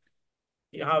such।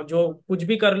 यहाँ जो कुछ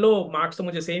भी कर लो, मार्क्स तो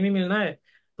मुझे सेम ही मिलना है,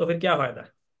 तो फिर क्या फायदा?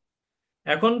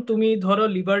 এখন তুমি ধরো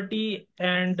liberty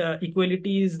and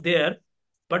equality is there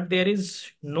but there is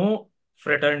no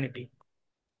fraternity,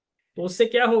 तो उससे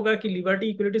क्या होगा कि लिबर्टी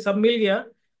इक्वलिटी सब मिल गया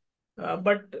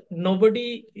but nobody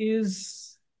is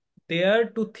there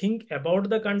to think about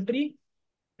the country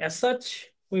as such।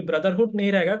 कोई ब्रदरहुड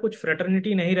नहीं रहेगा, कुछ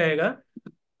फ्रेटर्निटी नहीं रहेगा,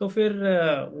 तो फिर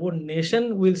वो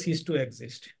nation will cease to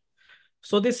exist.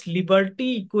 So this liberty,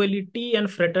 equality and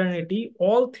fraternity,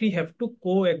 all three have to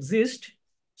को एग्जिस्ट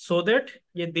सो दैट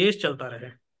ये देश चलता रहे।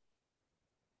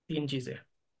 तीन चीजें।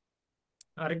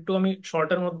 আর একটু আমি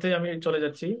শর্টের মধ্যে আমি চলে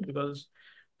যাচ্ছি বিকজ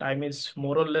टाइम इज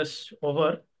मोर और लेस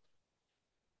ओवर।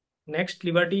 नेक्स्ट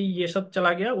लिबर्टी ये सब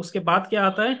चला गया, उसके बाद क्या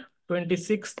आता है?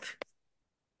 26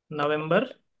 नवंबर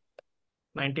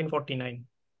 1949।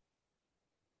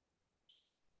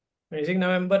 26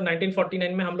 नवंबर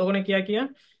 1949 में हम लोगों ने क्या किया?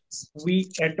 वी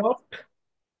एडॉप्ट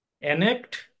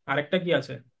एनेक्ट, আরেকটা কি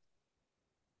আছে?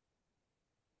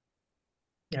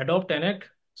 एडॉप्ट एनेक्ट,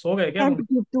 सो गए क्या And तुम?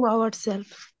 give to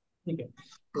ourselves. ठीक है,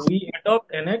 we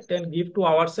adopt enact and give to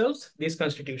ourselves this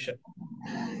constitution.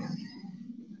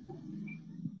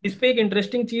 इस पे एक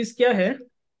इंटरेस्टिंग चीज क्या है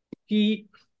कि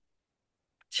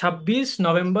 26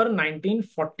 नवंबर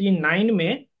 1949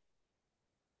 में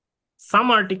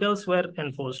some articles were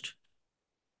enforced,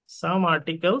 some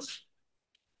articles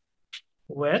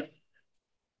were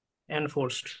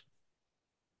enforced.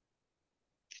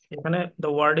 এখানে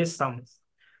the word is some.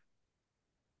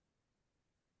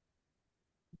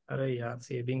 अरे यार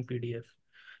saving PDF.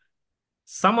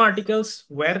 Some articles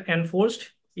were enforced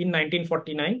in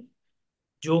 1949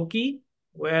 जो कि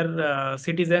were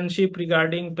citizenship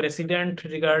regarding president,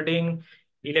 regarding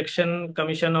election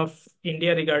commission of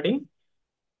India, regarding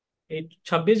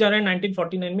 26 जनवरी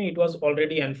 1949 में it was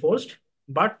already enforced,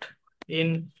 but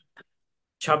in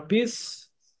 26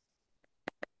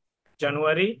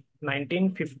 January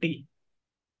 1950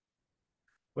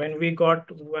 when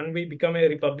we become a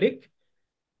republic,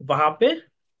 वहां पे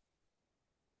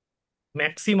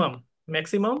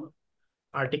maximum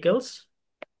articles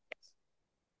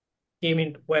came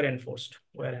in were enforced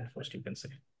you can say.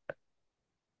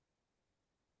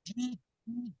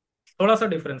 थोड़ा सा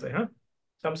difference है, हाँ,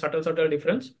 some subtle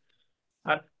difference.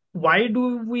 Uh, why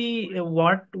do we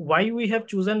why we have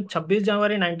chosen 26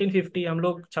 जनवरी 1950, हम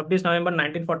लोग 26 नवंबर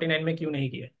 1949 में क्यों नहीं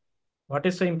किए? What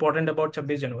is so important about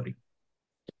 26 January?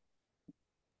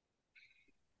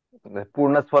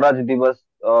 Purna Swaraj Divas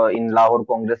in Lahore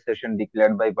Congress session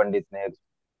declared by Pandit Nehru.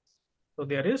 So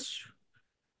there is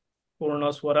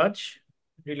Purna Swaraj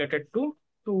related to,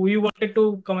 so we wanted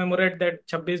to commemorate that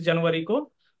 26 जनवरी को,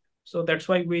 so that's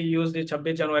why we use the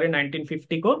 26 जनवरी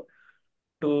 1950 को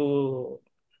to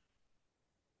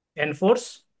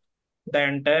enforce the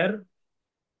entire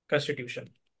constitution.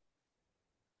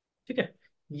 ठीक है,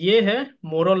 ये है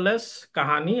मोर और less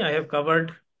कहानी. I have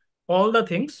covered all the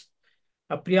things.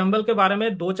 अब preamble के बारे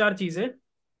में दो चार चीजें,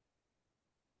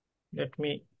 let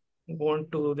me go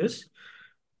to this.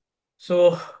 So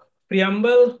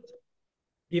preamble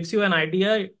gives you an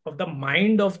idea of the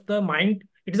mind of the mind.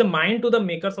 It is a mind to the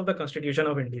makers of the Constitution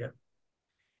of India.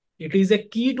 It is a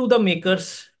key to the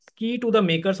makers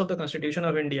of the Constitution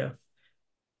of India.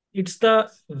 It's the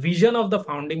vision of the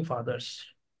founding fathers.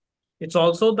 It's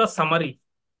also the summary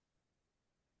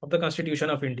of the Constitution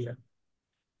of India.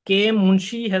 K. M.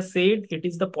 Munshi has said it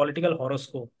is the political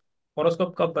horoscope.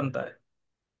 Horoscope कब बनता है?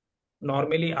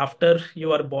 Normally after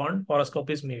you are born, horoscope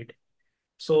is made.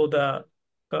 So the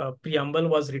preamble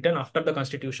was written after the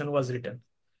Constitution was written.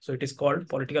 So it is called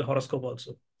political horoscope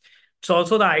also. It's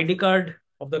also the ID card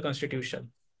of the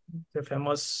Constitution. The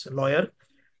famous lawyer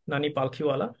Nani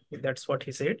Palkhiwala, that's what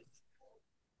he said.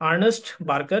 Ernest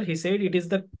Barker, he said it is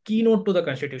the keynote to the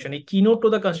Constitution. A keynote to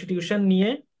the Constitution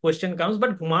नहीं question comes,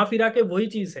 but घुमा फिरा के वही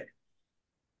चीज है.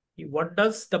 What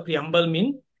does the preamble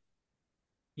mean?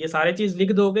 ये सारे चीज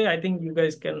लिख दोगे, I think you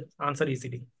guys can answer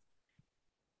easily.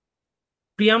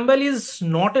 Preamble is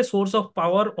not a source of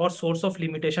power or source of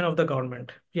limitation of the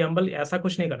government. Preamble ऐसा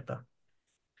कुछ नहीं करता.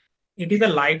 It is a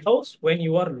lighthouse when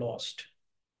you are lost.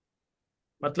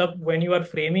 मतलब when you are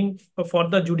framing for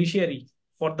the judiciary,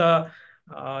 for the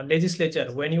legislature,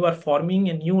 when you are forming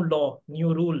a new law,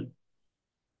 new rule,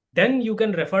 then you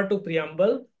can refer to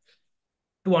preamble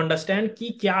to understand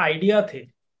कि क्या idea थे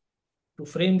to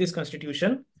frame this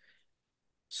constitution.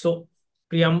 So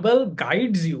preamble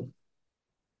guides you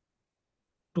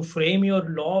to frame your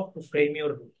law, to frame your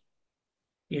rule.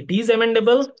 It is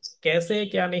amendable, कैसे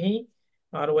क्या नहीं,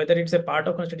 और whether it's a part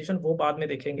of constitution वो बाद में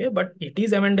देखेंगे, but it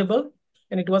is amendable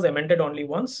and it was amended only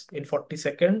once in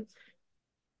 42nd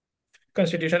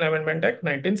Constitution Amendment Act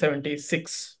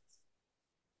 1976.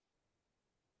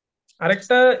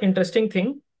 আরেকটা interesting thing,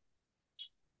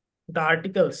 the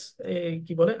articles,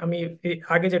 কি বলে আমি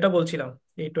আগে যেটা বলছিলাম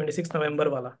এই 26 नवंबर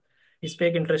वाला, इस पे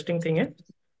एक इंटरेस्टिंग थिंग है.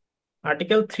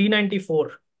 Article 394.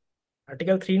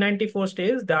 Article 394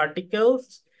 stage the articles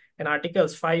and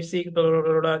articles 5 6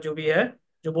 जो भी है,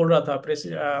 जो बोल रहा था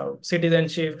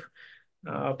citizenship,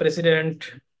 president,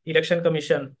 election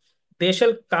commission, they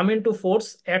shall come into force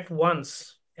at once,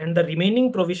 and the remaining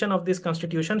provision of this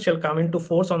constitution shall come into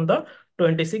force on the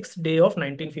 26th day of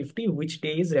 1950, which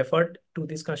day is referred to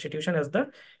this constitution as the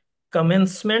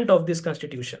commencement of this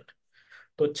constitution.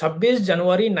 So 26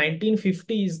 January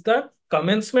 1950 is the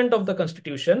commencement of the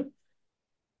constitution.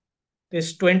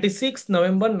 This 26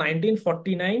 November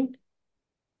 1949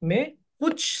 में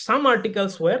कुछ some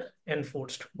articles were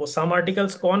enforced. वो some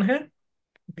articles कौन है?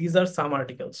 These are some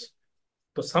articles.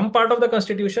 So some part of the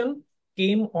constitution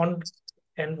came on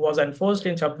and was enforced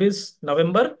in 26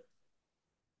 November.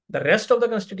 The rest of the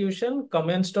constitution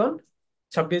commenced on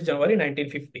 26 January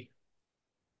 1950.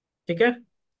 ठीक है,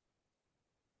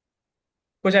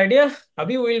 कुछ idea?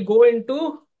 अभी we'll go into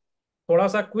थोड़ा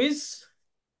सा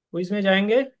quiz में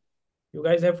जाएंगे. You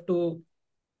guys have to,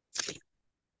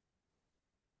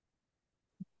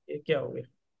 ये क्या हो गया?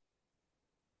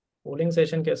 पोलिंग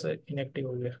सेशन कैसे इनएक्टिव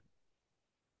हो गया?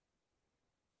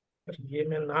 ये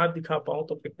मैं ना दिखा पाऊं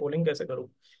तो फिर पोलिंग कैसे करूं?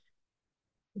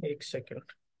 एक सेकेंड.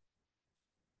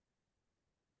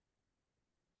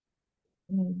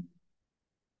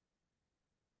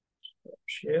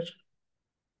 Share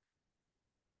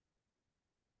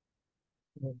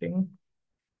meeting.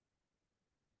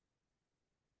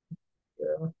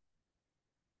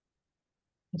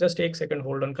 जस्ट एक सेकंड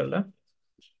होल्ड ऑन कर ला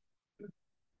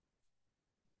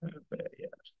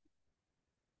यार.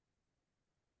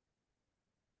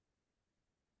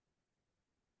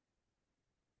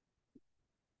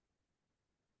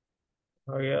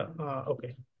 आ गया. हाँ,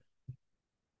 okay.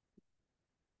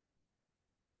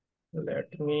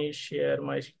 Let me share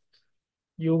my.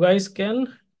 You guys can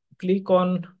click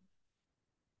on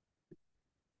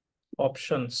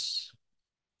options.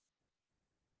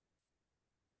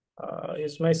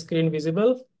 Is my screen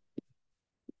visible?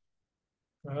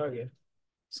 आ गया.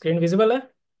 स्क्रीन विजिबल है.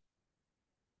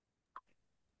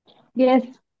 Yes.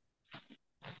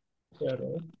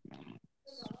 चलो.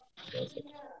 कैसे?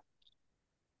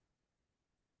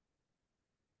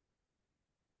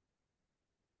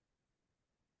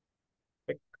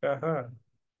 कहाँ?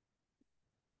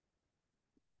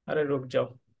 अरे रुक जाओ.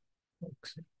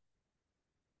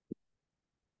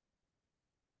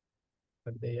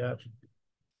 अरे यार.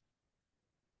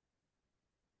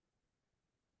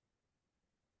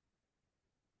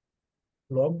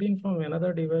 Logged in from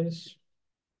another device.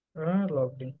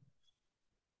 Logged in.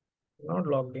 Not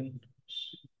logged in.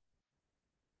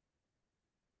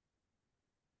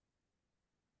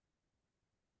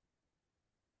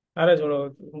 अरे छोड़ो,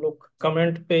 तुम लोग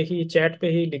कमेंट पे ही, चैट पे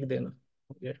ही लिख देना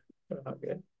मुझे. आ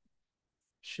गया.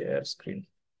 Share screen.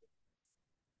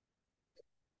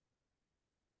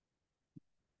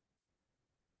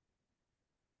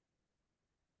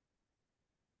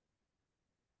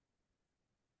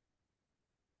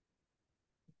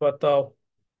 बताओ.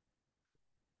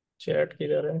 चैट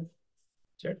किधर है?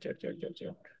 Chat chat chat chat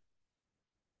chat.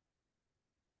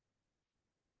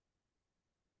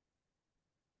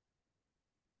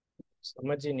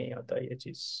 समझ ही नहीं आता ये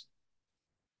चीज.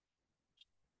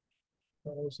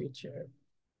 उसी चैट.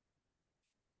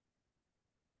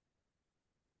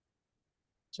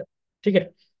 ठीक है.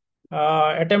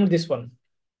 Attempt this one.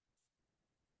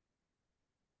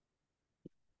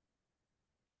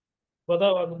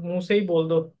 बताओ, अब मुंह से ही बोल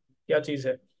दो क्या चीज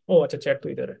है. ओ अच्छा, चैट तो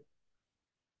इधर है.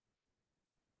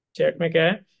 चैट में क्या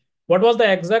है? What was the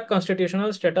exact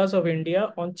constitutional status of India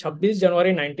on 26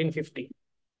 January 1950?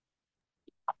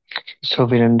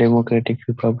 Sovereign Democratic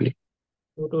Republic.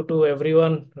 To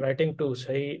everyone writing to.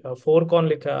 सही. फोर कौन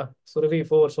लिखा? Surabhi.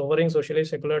 Four. Sovereign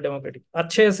socialist secular democratic.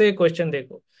 अच्छे से क्वेश्चन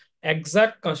देखो.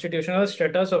 Exact constitutional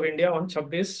status of India on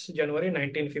 26 जनवरी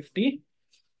 1950.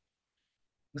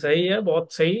 सही है,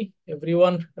 बहुत सही.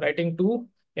 Everyone writing to.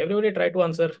 Everybody try to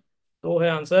answer. तो है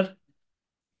answer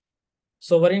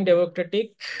sovereign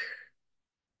democratic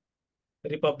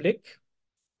Republic.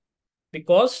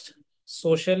 Because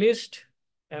socialist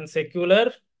and secular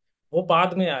वो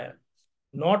बाद में आया,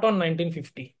 नॉट ऑन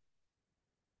 1950.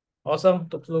 ऑसम.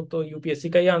 तो लोग तो यूपीएससी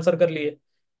का ही आंसर कर लिए.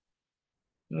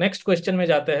 नेक्स्ट क्वेश्चन में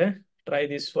जाते हैं. Try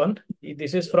this one.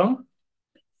 This is from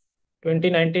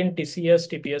 2019 TCS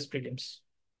TPS prelims.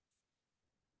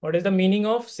 What is the meaning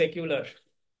of secular?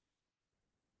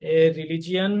 A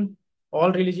religion.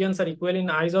 All religions are equal in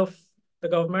eyes of the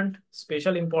government.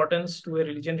 Special importance to a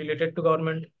religion related to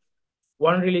government.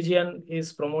 One religion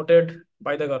is promoted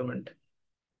by the government.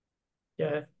 क्या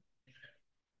है?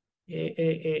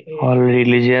 All A.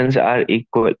 religions are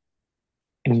equal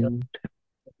in तुम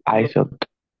eyes लोग of.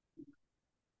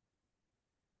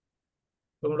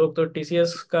 तुम लोग तो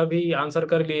TCS का भी answer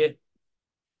कर लिए.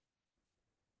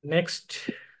 Next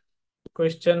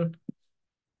question.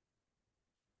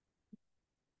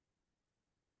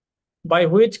 By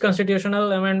which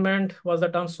constitutional amendment was the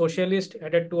term socialist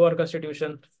added to our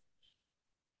constitution?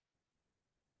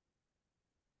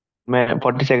 मैं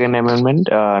 42nd Amendment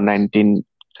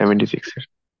 1976 sir.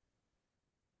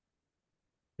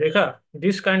 देखा.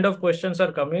 This kind of questions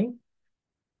are coming.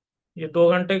 ये 2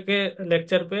 घंटे के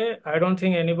लेक्चर पे I don't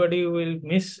think anybody will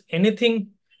miss anything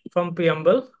from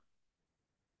preamble.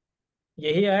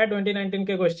 यही आया 2019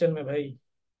 के question में भाई.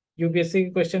 यूपीएससी के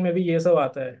क्वेश्चन में भी ये सब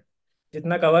आता है.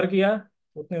 जितना कवर किया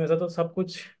उतने में से तो सब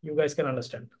कुछ यू गाइस कैन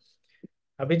अंडरस्टैंड.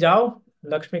 अभी जाओ.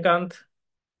 लक्ष्मीकांत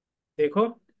देखो.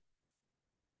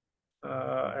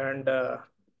 And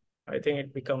I think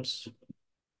it becomes.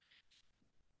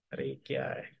 अरे क्या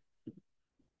है?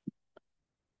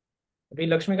 अभी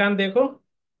लक्ष्मीकांत देखो.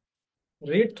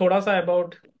 रीड थोड़ा सा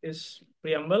अबाउट इस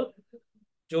प्रियम्बल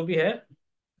जो भी है.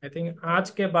 आई थिंक आज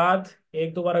के बाद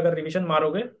एक दो बार अगर रिवीजन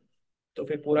मारोगे तो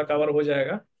फिर पूरा कवर हो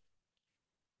जाएगा.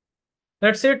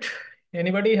 That's it.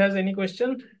 Anybody has any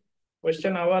question?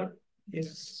 Question our is.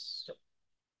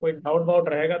 कोई डाउट वाउट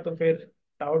रहेगा तो फिर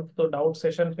डाउट तो डाउट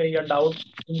सेशन पे या डाउट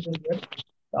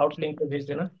डाउट लिंक पे भेज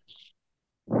देना।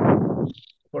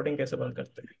 रिकॉर्डिंग कैसे बंद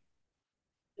करते हैं?